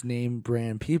use name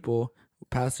brand people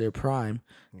past their prime.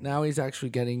 Now he's actually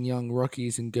getting young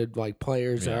rookies and good like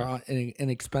players that are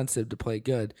inexpensive to play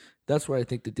good. That's where I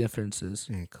think the difference is.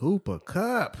 And Cooper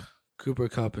Kupp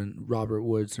and Robert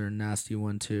Woods are a nasty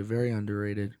one too. Very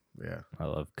underrated. Yeah, I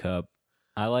love Kupp.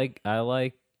 I like LA,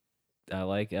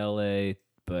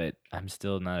 but I'm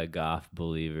still not a Goff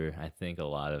believer. I think a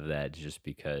lot of that just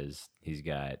because he's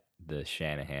got the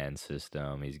Shanahan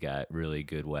system. He's got really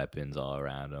good weapons all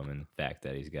around him, and the fact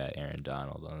that he's got Aaron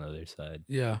Donald on the other side.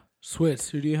 Yeah.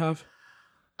 Switz, who do you have?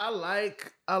 I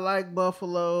like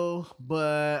Buffalo,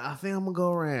 but I think I'm gonna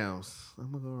go Rams.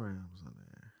 On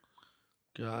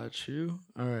there. Got you.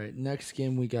 All right. Next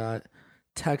game we got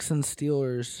Texans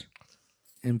Steelers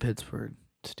in Pittsburgh.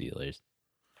 Steelers.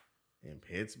 In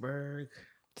Pittsburgh.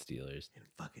 Steelers. In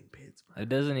fucking Pittsburgh. It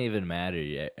doesn't even matter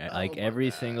yet. Like every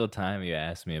single time you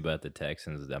ask me about the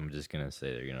Texans, I'm just gonna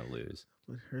say they're gonna lose.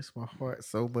 It hurts my heart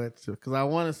so much because I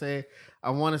want to say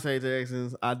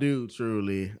Texans. I do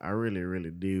truly. I really,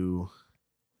 really do.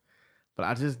 But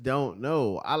I just don't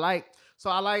know. I like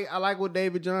what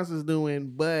David Johnson's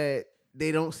doing, but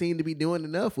they don't seem to be doing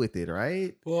enough with it,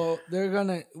 right? Well,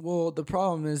 the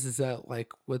problem is that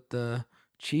like with the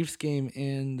Chiefs game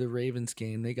and the Ravens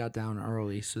game, they got down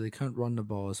early, so they couldn't run the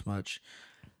ball as much.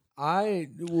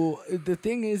 The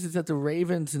thing is that the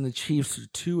Ravens and the Chiefs are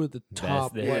two of the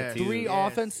top three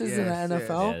offenses in the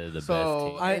NFL. Yeah, they're the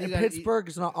best team.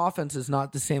 Pittsburgh's offense is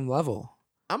not the same level.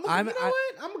 I'm gonna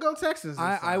go Texans.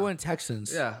 I went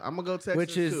Texans. Yeah, I'm gonna go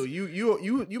Texans too.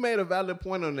 You made a valid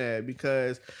point on that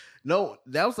because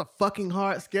that was a fucking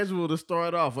hard schedule to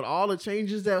start off with all the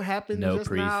changes that happened. No just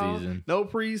preseason. No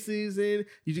preseason.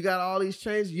 You got all these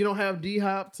changes. You don't have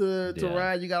D-Hop to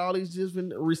ride. You got all these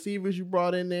different receivers you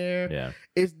brought in there. Yeah,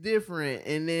 it's different.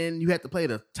 And then you have to play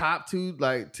the top two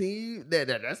team.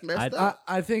 That's messed up.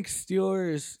 I think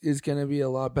Steelers is going to be a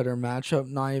lot better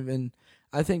matchup.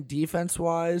 I think defense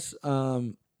wise,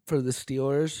 for the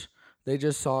Steelers, they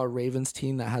just saw a Ravens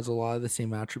team that has a lot of the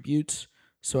same attributes.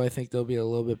 So I think they'll be a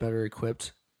little bit better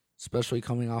equipped, especially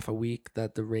coming off a week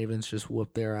that the Ravens just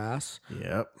whooped their ass.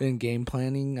 Yep. In game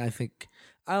planning, I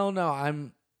don't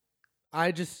know.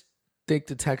 I just think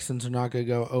the Texans are not going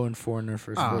to go 0-4 in their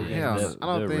first 4 games.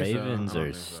 The Ravens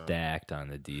are stacked on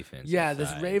the defense. Yeah,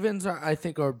 the Ravens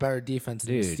are better defense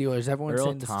than the Steelers. Everyone's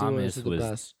saying the Steelers are the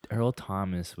best. Earl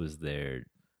Thomas was there.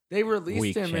 They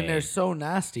released him, and they're so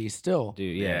nasty still.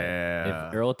 Dude, yeah.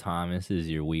 If Earl Thomas is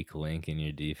your weak link in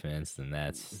your defense, then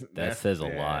that says a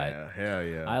lot. Hell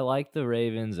yeah. I like the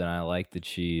Ravens, and I like the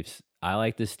Chiefs. I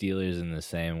like the Steelers in the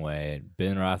same way.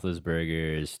 Ben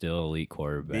Roethlisberger is still elite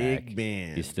quarterback. Big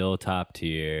Ben. He's still top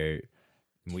tier.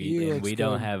 He looks We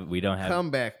don't good. have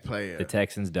Comeback player. the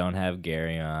Texans don't have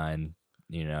Gary on,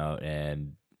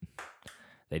 and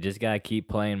they just gotta keep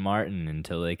playing Martin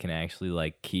until they can actually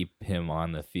like keep him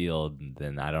on the field.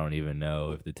 Then I don't even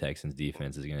know if the Texans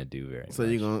defense is gonna do very So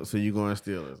much. you going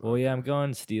Steelers? Well, yeah, I'm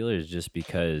going Steelers just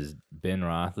because Ben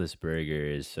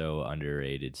Roethlisberger is so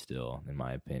underrated still, in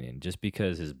my opinion. Just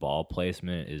because his ball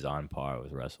placement is on par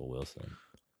with Russell Wilson.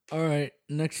 All right,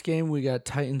 next game we got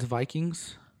Titans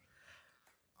Vikings.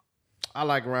 I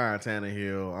like Ryan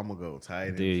Tannehill. I'm gonna go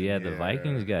Titans. Dude, yeah, the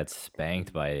Vikings got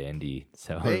spanked by Indy.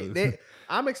 So I've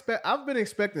been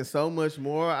expecting so much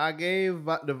more. I gave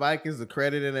the Vikings the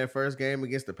credit in their first game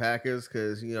against the Packers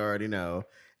because you already know,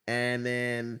 and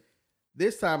then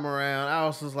this time around, I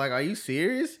was just like, "Are you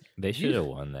serious? they should have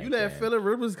won that. You let game. Phillip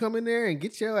Rivers come in there and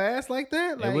get your ass like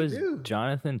that? Like, It was dude.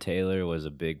 Jonathan Taylor was a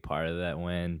big part of that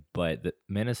win, but the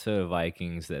Minnesota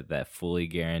Vikings that fully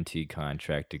guaranteed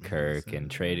contract to Kirk and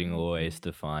trading away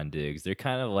Stephon Diggs, they're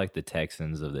kind of like the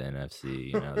Texans of the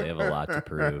NFC. They have a lot to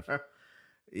prove.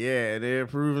 Yeah, they're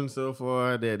proving so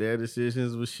far that their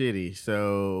decisions were shitty.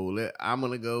 So I'm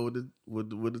gonna go with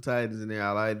the Titans in there.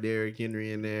 I like Derrick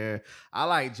Henry in there. I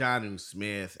like Jonnu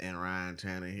Smith and Ryan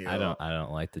Tannehill. I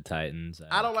don't like the Titans.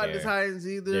 I don't like the care. Titans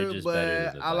They're either, just better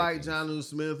but than the I like Vikings. Jonnu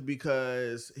Smith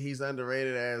because he's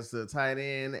underrated as a tight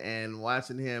end. And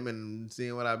watching him and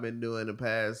seeing what I've been doing the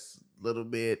past little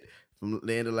bit from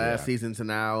the end of last season to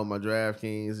now on my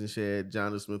DraftKings and shit,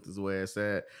 Jonnu Smith is where it's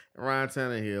at. And Ryan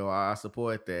Tannehill, I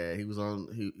support that.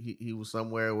 He was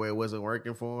somewhere where it wasn't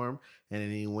working for him, and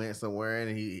then he went somewhere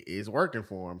and he is working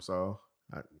for him. So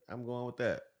I'm going with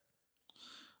that.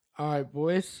 All right,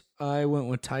 boys. I went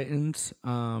with Titans.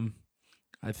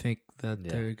 I think that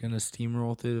Yeah. they're gonna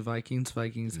steamroll through the Vikings.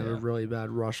 Vikings have a really bad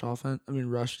rush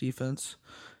defense.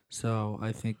 So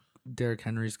I think Derrick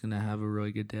Henry's gonna have a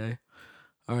really good day.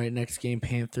 All right, next game: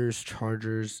 Panthers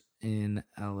Chargers in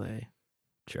LA.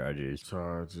 Chargers.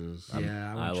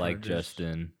 Yeah, I went like Chargers.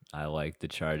 Justin. I like the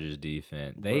Chargers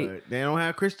defense. But they don't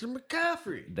have Christian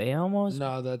McCaffrey. They almost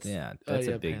No, that's that's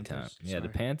a big Panthers. time. Yeah, the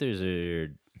Sorry. Panthers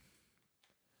are.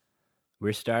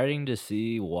 We're starting to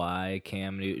see why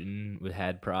Cam Newton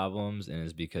had problems, and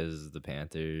it's because the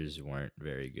Panthers weren't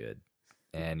very good.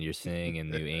 And you're seeing in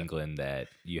New England that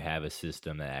you have a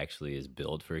system that actually is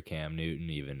built for Cam Newton,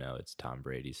 even though it's Tom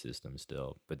Brady's system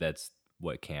still. But that's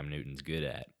what Cam Newton's good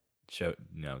at.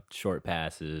 Short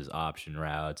passes, option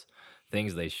routes,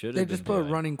 things they should They have. just been put a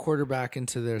doing. running quarterback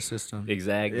into their system.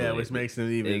 Exactly. Yeah, which makes them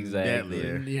even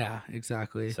deadlier. Yeah,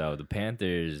 exactly. So the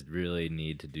Panthers really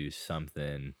need to do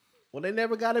something. Well, they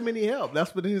never got him any help.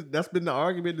 That's been the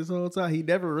argument this whole time. He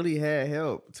never really had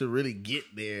help to really get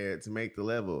there to make the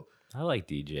level. I like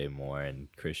DJ Moore and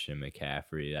Christian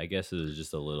McCaffrey. I guess it was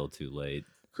just a little too late.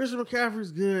 Christian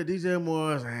McCaffrey's good. DJ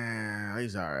Moore's,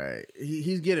 he's all right.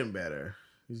 He's getting better.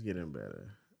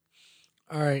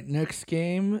 All right, next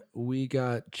game we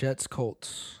got Jets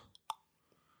Colts.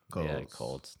 Yeah,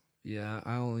 Colts. Yeah,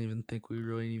 I don't even think we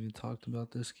really even talked about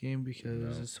this game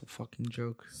because it's a fucking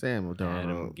joke. Sam Adam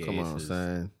Darnold, come on, Gase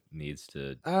son. needs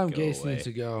to Adam go Gase away. needs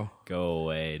to go. Go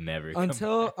away, never come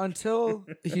Until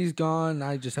he's gone,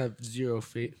 I just have zero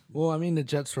faith. Well, I mean the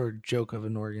Jets are a joke of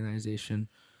an organization,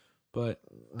 but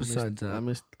besides I that,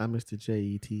 missed the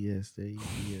JETS.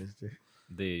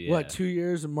 The, 2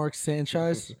 years of Mark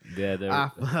Sanchez? Yeah,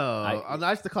 I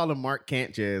used to call him Mark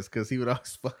Sanchez because he would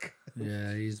always fuck.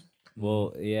 Yeah, he's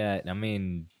well, yeah. I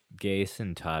mean, Gase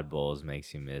and Todd Bowles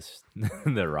makes you miss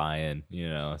the Ryan,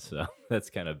 so that's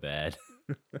kind of bad.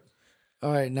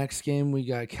 all right. Next game we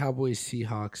got Cowboys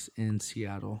Seahawks in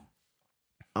Seattle.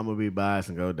 I'm gonna be biased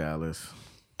and go Dallas.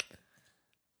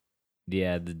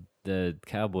 Yeah, the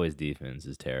Cowboys defense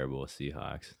is terrible.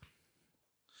 Seahawks.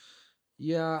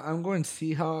 Yeah, I'm going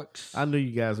Seahawks. I knew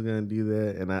you guys were gonna do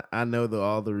that, and I know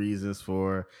all the reasons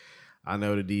for. I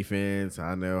know the defense.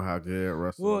 I know how good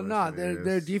Russell. Well, no, Wilson is.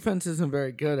 their defense isn't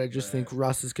very good. I just think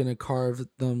Russ is going to carve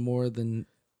them more than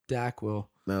Dak will.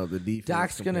 No, the defense.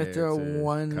 Dak's going to compared throw to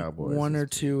one Cowboys or is-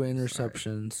 two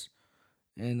interceptions,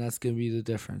 and that's going to be the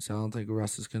difference. I don't think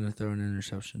Russ is going to throw an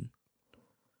interception.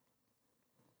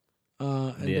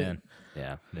 And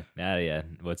Yeah.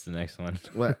 What's the next one?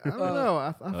 What? I don't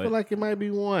know. I feel like it might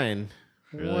be one.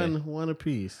 Really? One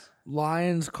apiece.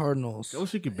 Lions Cardinals. I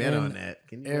wish you could bet in on that.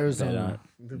 Can you Arizona.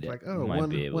 It's Yeah, like, you might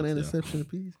be able one to. interception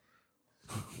apiece.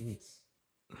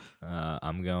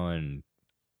 I'm going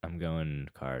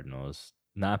Cardinals.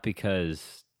 Not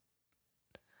because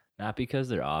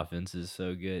their offense is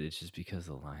so good. It's just because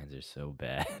the Lions are so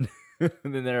bad.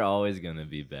 And then they're always going to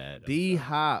be bad. D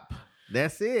Hop.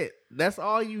 That's it. That's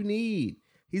all you need.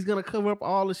 He's gonna cover up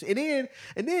all the shit.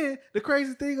 And then the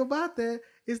crazy thing about that,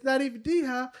 it's not even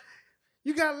D-Hop.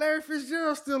 You got Larry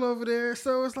Fitzgerald still over there,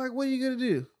 so it's like, what are you gonna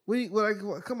do?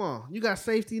 Come on, you got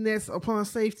safety nets upon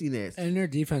safety nets, And their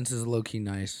defense is low key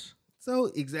nice.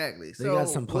 so exactly. They So got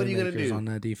some what are you gonna playmakers do on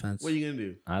that defense. What are you gonna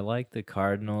do? I like the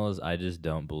Cardinals. I just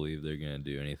don't believe they're gonna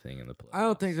do anything in the playoffs. I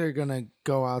don't think they're gonna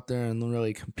go out there and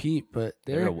really compete, but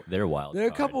they're a wild. they're a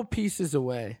card. couple pieces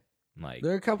away. Like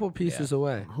They're a couple pieces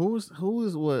away. Who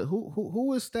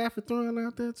is Stafford throwing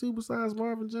out there too besides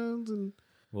Marvin Jones and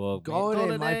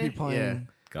Galladay might be playing.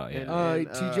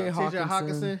 T.J.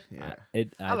 Hawkinson. Yeah,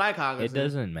 I like Hawkinson. It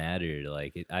doesn't matter.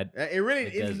 Like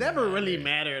It's never matter. really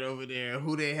mattered over there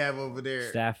who they have over there.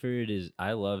 Stafford is.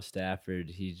 I love Stafford.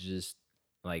 He's just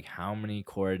like how many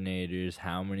coordinators,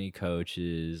 how many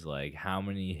coaches, like how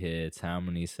many hits, how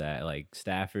many like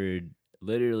Stafford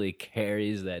literally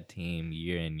carries that team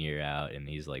year in year out, and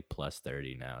he's like plus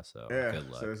 30 now. So good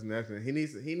luck. So it's nothing. He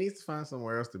needs to find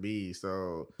somewhere else to be.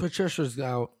 So Patricia's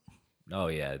out. Oh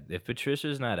yeah, if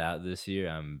Patricia's not out this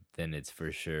year, then it's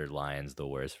for sure Lions the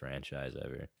worst franchise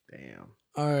ever. damn.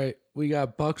 All right, we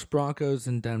got Bucks, Broncos,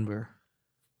 and Denver.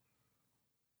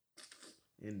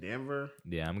 In Denver,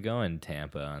 Yeah, I'm going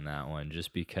Tampa on that one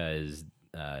just because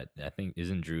I think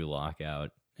isn't Drew Lock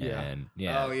out? Yeah. And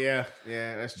yeah. Oh yeah,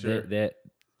 that's true. That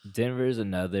Denver's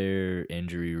another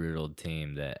injury riddled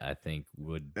team that I think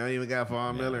would. They don't even got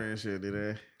Von Miller and shit, do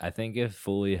they? I think if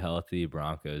fully healthy,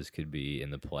 Broncos could be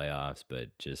in the playoffs, but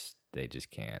they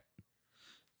just can't.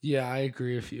 Yeah, I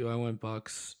agree with you. I went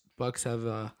Bucks. Bucks have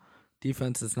a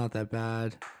defense that's not that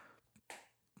bad.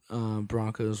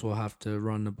 Broncos will have to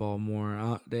run the ball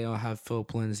more. They'll have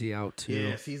Philip Lindsay out too.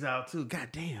 Yes, he's out too. God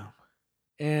damn.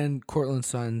 And Cortland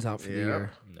Sutton's out for the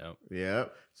year. Nope.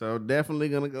 Yep. So definitely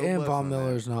gonna go. And Bucks Von on that.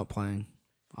 Miller's not playing,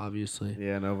 obviously.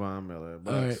 Yeah, no Von Miller.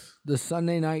 Bucks. All right, the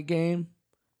Sunday night game,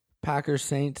 Packers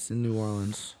Saints in New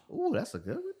Orleans. Ooh, that's a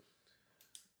good one.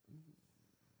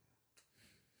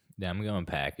 Yeah, I'm going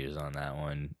Packers on that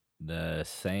one. The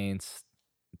Saints,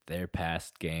 their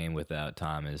past game without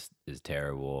Thomas is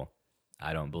terrible.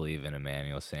 I don't believe in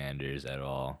Emmanuel Sanders at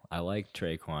all. I like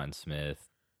Traquan Smith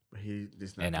He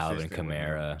just not and Alvin consistent with him.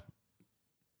 Kamara,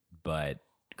 but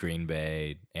Green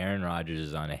Bay, Aaron Rodgers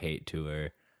is on a hate tour.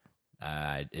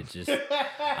 It just,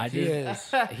 He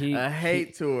is. A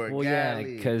hate tour. Well, yeah,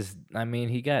 golly. because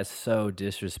he got so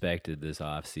disrespected this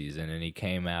offseason, and he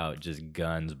came out just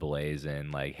guns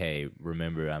blazing, like, "Hey,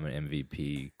 remember I'm an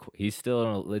MVP." He's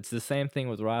still. It's the same thing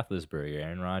with Roethlisberger.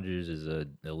 Aaron Rodgers is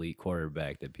an elite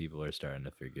quarterback that people are starting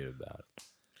to forget about.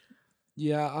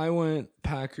 Yeah, I went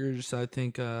Packers. I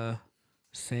think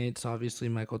Saints, obviously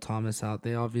Michael Thomas out.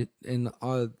 They in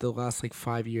the last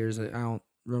 5 years, I don't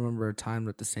remember a time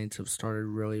that the Saints have started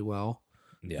really well.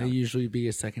 Yeah, They usually be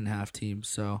a second half team,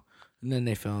 so and then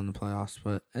they fell in the playoffs.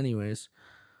 But anyways,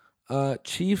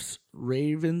 Chiefs,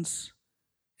 Ravens,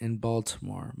 and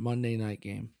Baltimore Monday night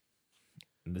game.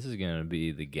 this is gonna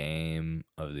be the game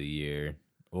of the year.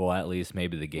 Well, at least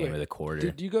maybe the game of the quarter.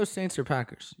 Did you go Saints or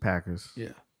Packers? Packers.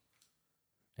 Yeah.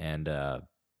 And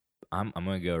I'm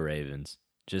gonna go Ravens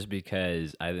just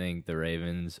because I think the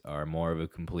Ravens are more of a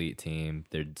complete team.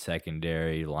 Their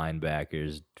secondary,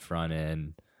 linebackers, front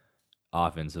end,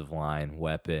 offensive line,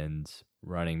 weapons,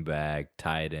 running back,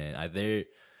 tight end.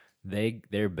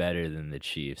 They're better than the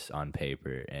Chiefs on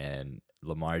paper. And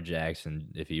Lamar Jackson,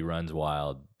 if he runs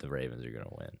wild, the Ravens are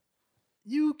gonna win.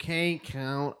 You can't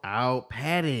count out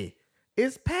Patty.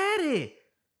 It's Patty.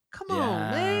 Come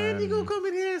on, man. You gonna come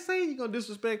in here and say you gonna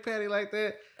disrespect Patty like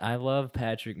that? I love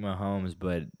Patrick Mahomes,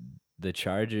 but the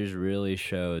Chargers really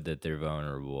showed that they're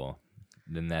vulnerable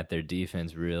and that their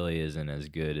defense really isn't as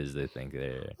good as they think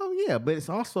they are. Oh yeah, but it's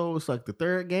like the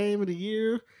third game of the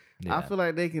year. Yeah. I feel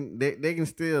like they can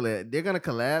still they're gonna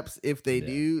collapse if they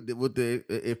do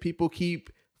if people keep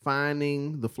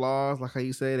finding the flaws, like how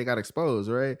you say they got exposed,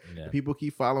 right? Yeah. If people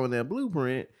keep following that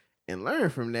blueprint and learn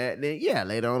from that, then yeah,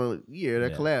 later on in the year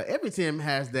they collapse. Every team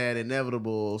has that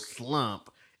inevitable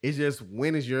slump. It's just,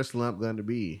 when is your slump going to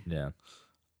be? Yeah.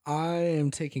 I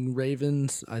am taking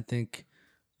Ravens. I think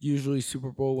usually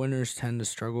Super Bowl winners tend to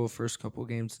struggle first couple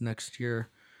games next year.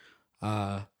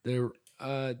 Their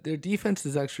defense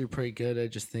is actually pretty good. I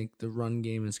just think the run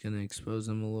game is going to expose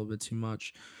them a little bit too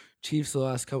much. Chiefs the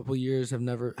last couple years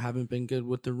haven't been good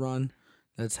with the run.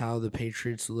 That's how the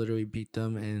Patriots literally beat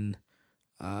them in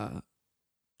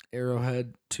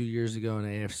Arrowhead 2 years ago in the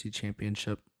AFC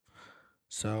Championship.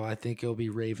 So I think it'll be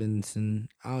Ravens, and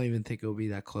I don't even think it'll be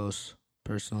that close,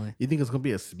 personally. You think it's going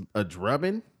to be a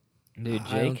drubbing? Dude,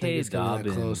 I don't think J.K. it's gonna be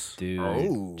that Dobbins, close. dude.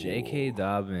 Oh. J.K.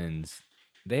 Dobbins.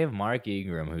 They have Mark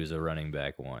Ingram, who's a running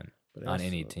back one. But on that's,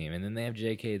 any team. And then they have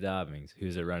J.K. Dobbins,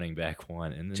 who's a running back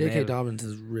one. And then they J.K. have, Dobbins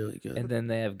is really good. And then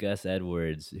they have Gus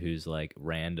Edwards, who's like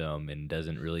random and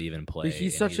doesn't really even play. But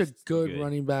he's and such a good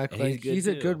running back. And Like he's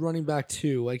a good running back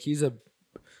too. Like he's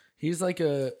like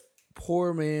a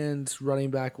poor man's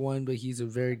running back one, but he's a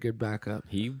very good backup.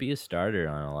 He'd be a starter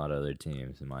on a lot of other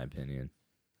teams, in my opinion.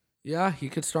 Yeah, he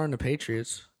could start in the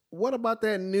Patriots. what about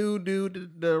that new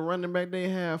dude, the running back they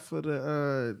have for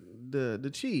the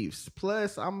Chiefs?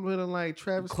 Plus, I'm feeling like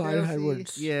Travis Clyde Kelce.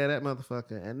 Edwards. Yeah, that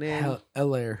motherfucker. And then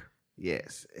Elair.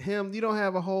 yes, him. You don't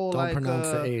have a whole Don't like pronounce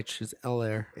the H. It's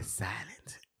Elair. it's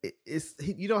silent.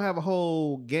 You don't have a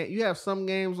whole game. You have some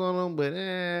games on him,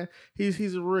 but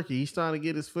he's a rookie. He's starting to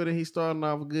get his footing. He's starting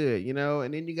off good, you know.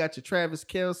 And then you got your Travis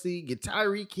Kelce, your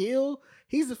Tyreek Hill.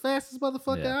 He's the fastest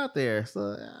motherfucker out there.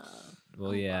 So,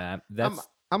 well, yeah, that's.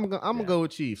 I'm gonna go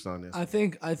with Chiefs on this. I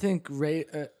think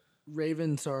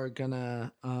Ravens are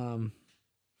gonna what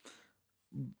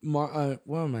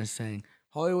am I saying?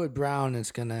 Hollywood Brown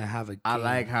is gonna have a game. I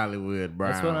like Hollywood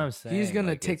Brown. That's what I'm saying. He's gonna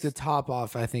Like, take the top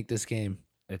off, I think, this game.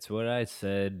 It's what I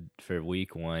said for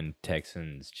week 1,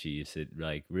 Texans Chiefs. It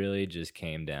like really just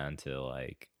came down to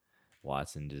like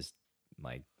Watson just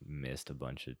like missed a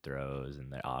bunch of throws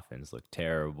and their offense looked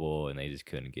terrible and they just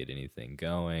couldn't get anything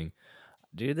going.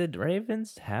 Dude, the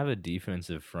Ravens have a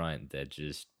defensive front that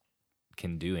just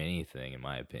can do anything, in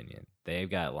my opinion. They've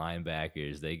got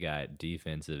linebackers, they got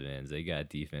defensive ends, they got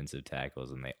defensive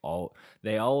tackles, and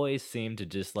they always seem to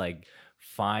just like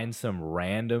find some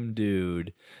random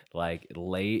dude like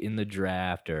late in the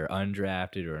draft or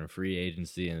undrafted or in free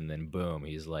agency, and then boom,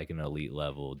 he's like an elite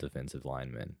level defensive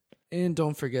lineman. And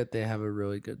don't forget they have a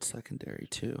really good secondary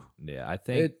too. Yeah, I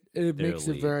think it makes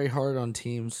elite. it very hard on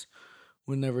teams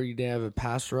whenever they have a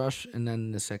pass rush, and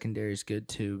then the secondary is good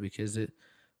too because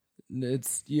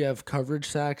it's you have coverage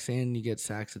sacks and you get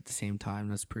sacks at the same time.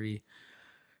 That's pretty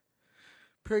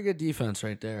good defense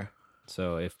right there.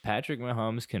 So if Patrick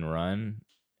Mahomes can run,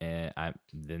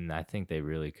 then I think they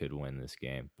really could win this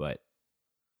game. But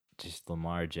just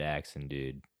Lamar Jackson,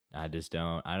 dude, I just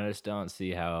don't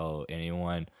see how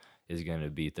anyone is gonna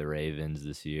beat the Ravens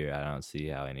this year. I don't see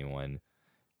how anyone.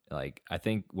 Like, I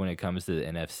think when it comes to the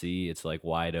NFC, it's like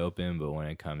wide open, but when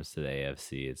it comes to the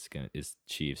AFC, it's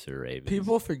Chiefs or Ravens.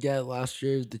 People forget last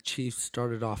year the Chiefs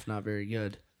started off not very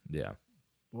good. Yeah.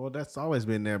 Well, that's always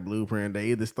been their blueprint.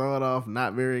 They either start off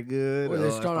not very good, Or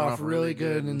they start off really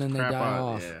good and then they crap die out.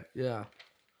 off. Yeah.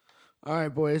 All right,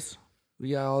 boys. We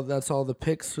got all. That's all the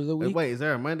picks for the week. Wait, is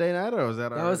there a Monday night or was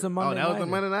that? That was a Monday Oh, that was nighter. a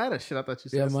Monday nighter. Shit, I thought you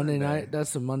said Yeah, Monday Sunday. night.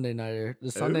 That's a Monday nighter.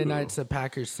 The Sunday Ooh. night's the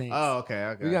Packers Saints. Oh,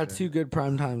 okay. We got 2 good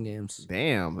primetime games.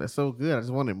 Damn, that's so good. I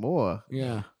just wanted more.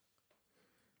 Yeah.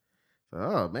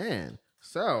 Oh man.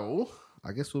 So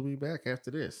I guess we'll be back after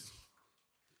this.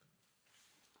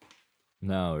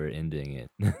 No, we're ending it.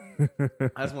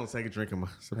 I just want to take a drink of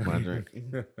my drink.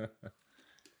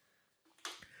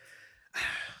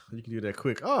 You can do that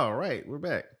quick. All right, we're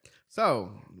back.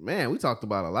 So, man, we talked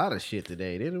about a lot of shit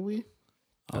today, didn't we?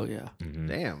 Oh yeah. Mhm.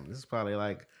 Damn, this is probably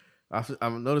like I've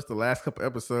noticed the last couple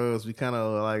episodes we kind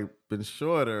of like been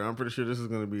shorter. I'm pretty sure this is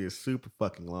going to be a super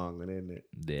fucking long one, isn't it?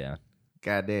 Yeah.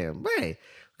 Goddamn, man,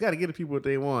 we got to give the people what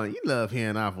they want. You love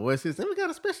hearing our voices, and we got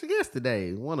a special guest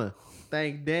today. Want to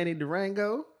thank Danny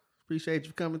Durango. Appreciate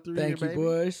you coming through. Thank you, here, baby.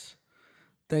 boys.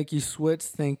 Thank you, Switz.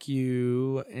 Thank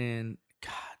you, and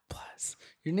God bless.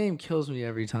 Your name kills me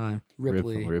every time.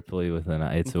 Ripley. Ripley with an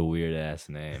I. It's a weird ass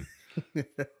name.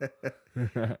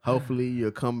 Hopefully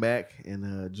you'll come back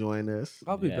and join us.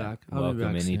 I'll be back. I'll Welcome be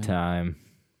back soon. anytime.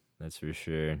 That's for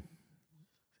sure.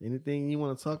 Anything you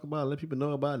want to talk about, let people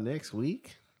know about next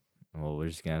week? Well, we're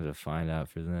just going to have to find out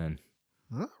for then.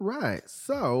 All right.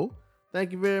 So,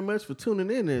 thank you very much for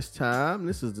tuning in this time.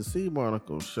 This is the Sea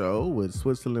Barnacle Show with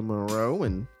Switzerland Monroe.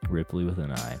 And Ripley with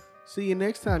an I. see you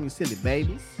next time, you silly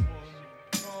babies.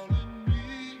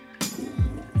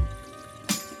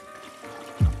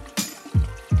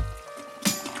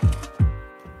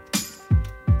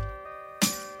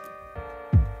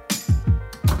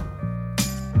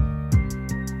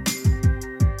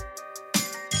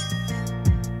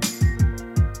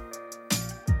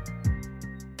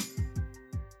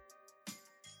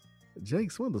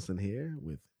 Jake Swindleson here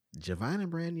with Javina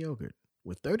brand yogurt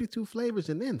with 32 flavors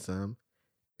and then some.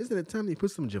 Isn't it time you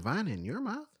put some Javina in your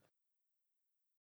mouth?